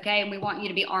facts, okay? And we want you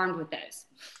to be armed with those.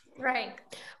 Right.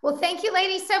 Well, thank you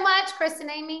ladies so much. Kristen,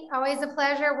 Amy, always a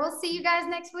pleasure. We'll see you guys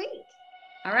next week.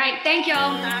 All right. Thank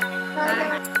y'all.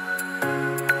 Bye.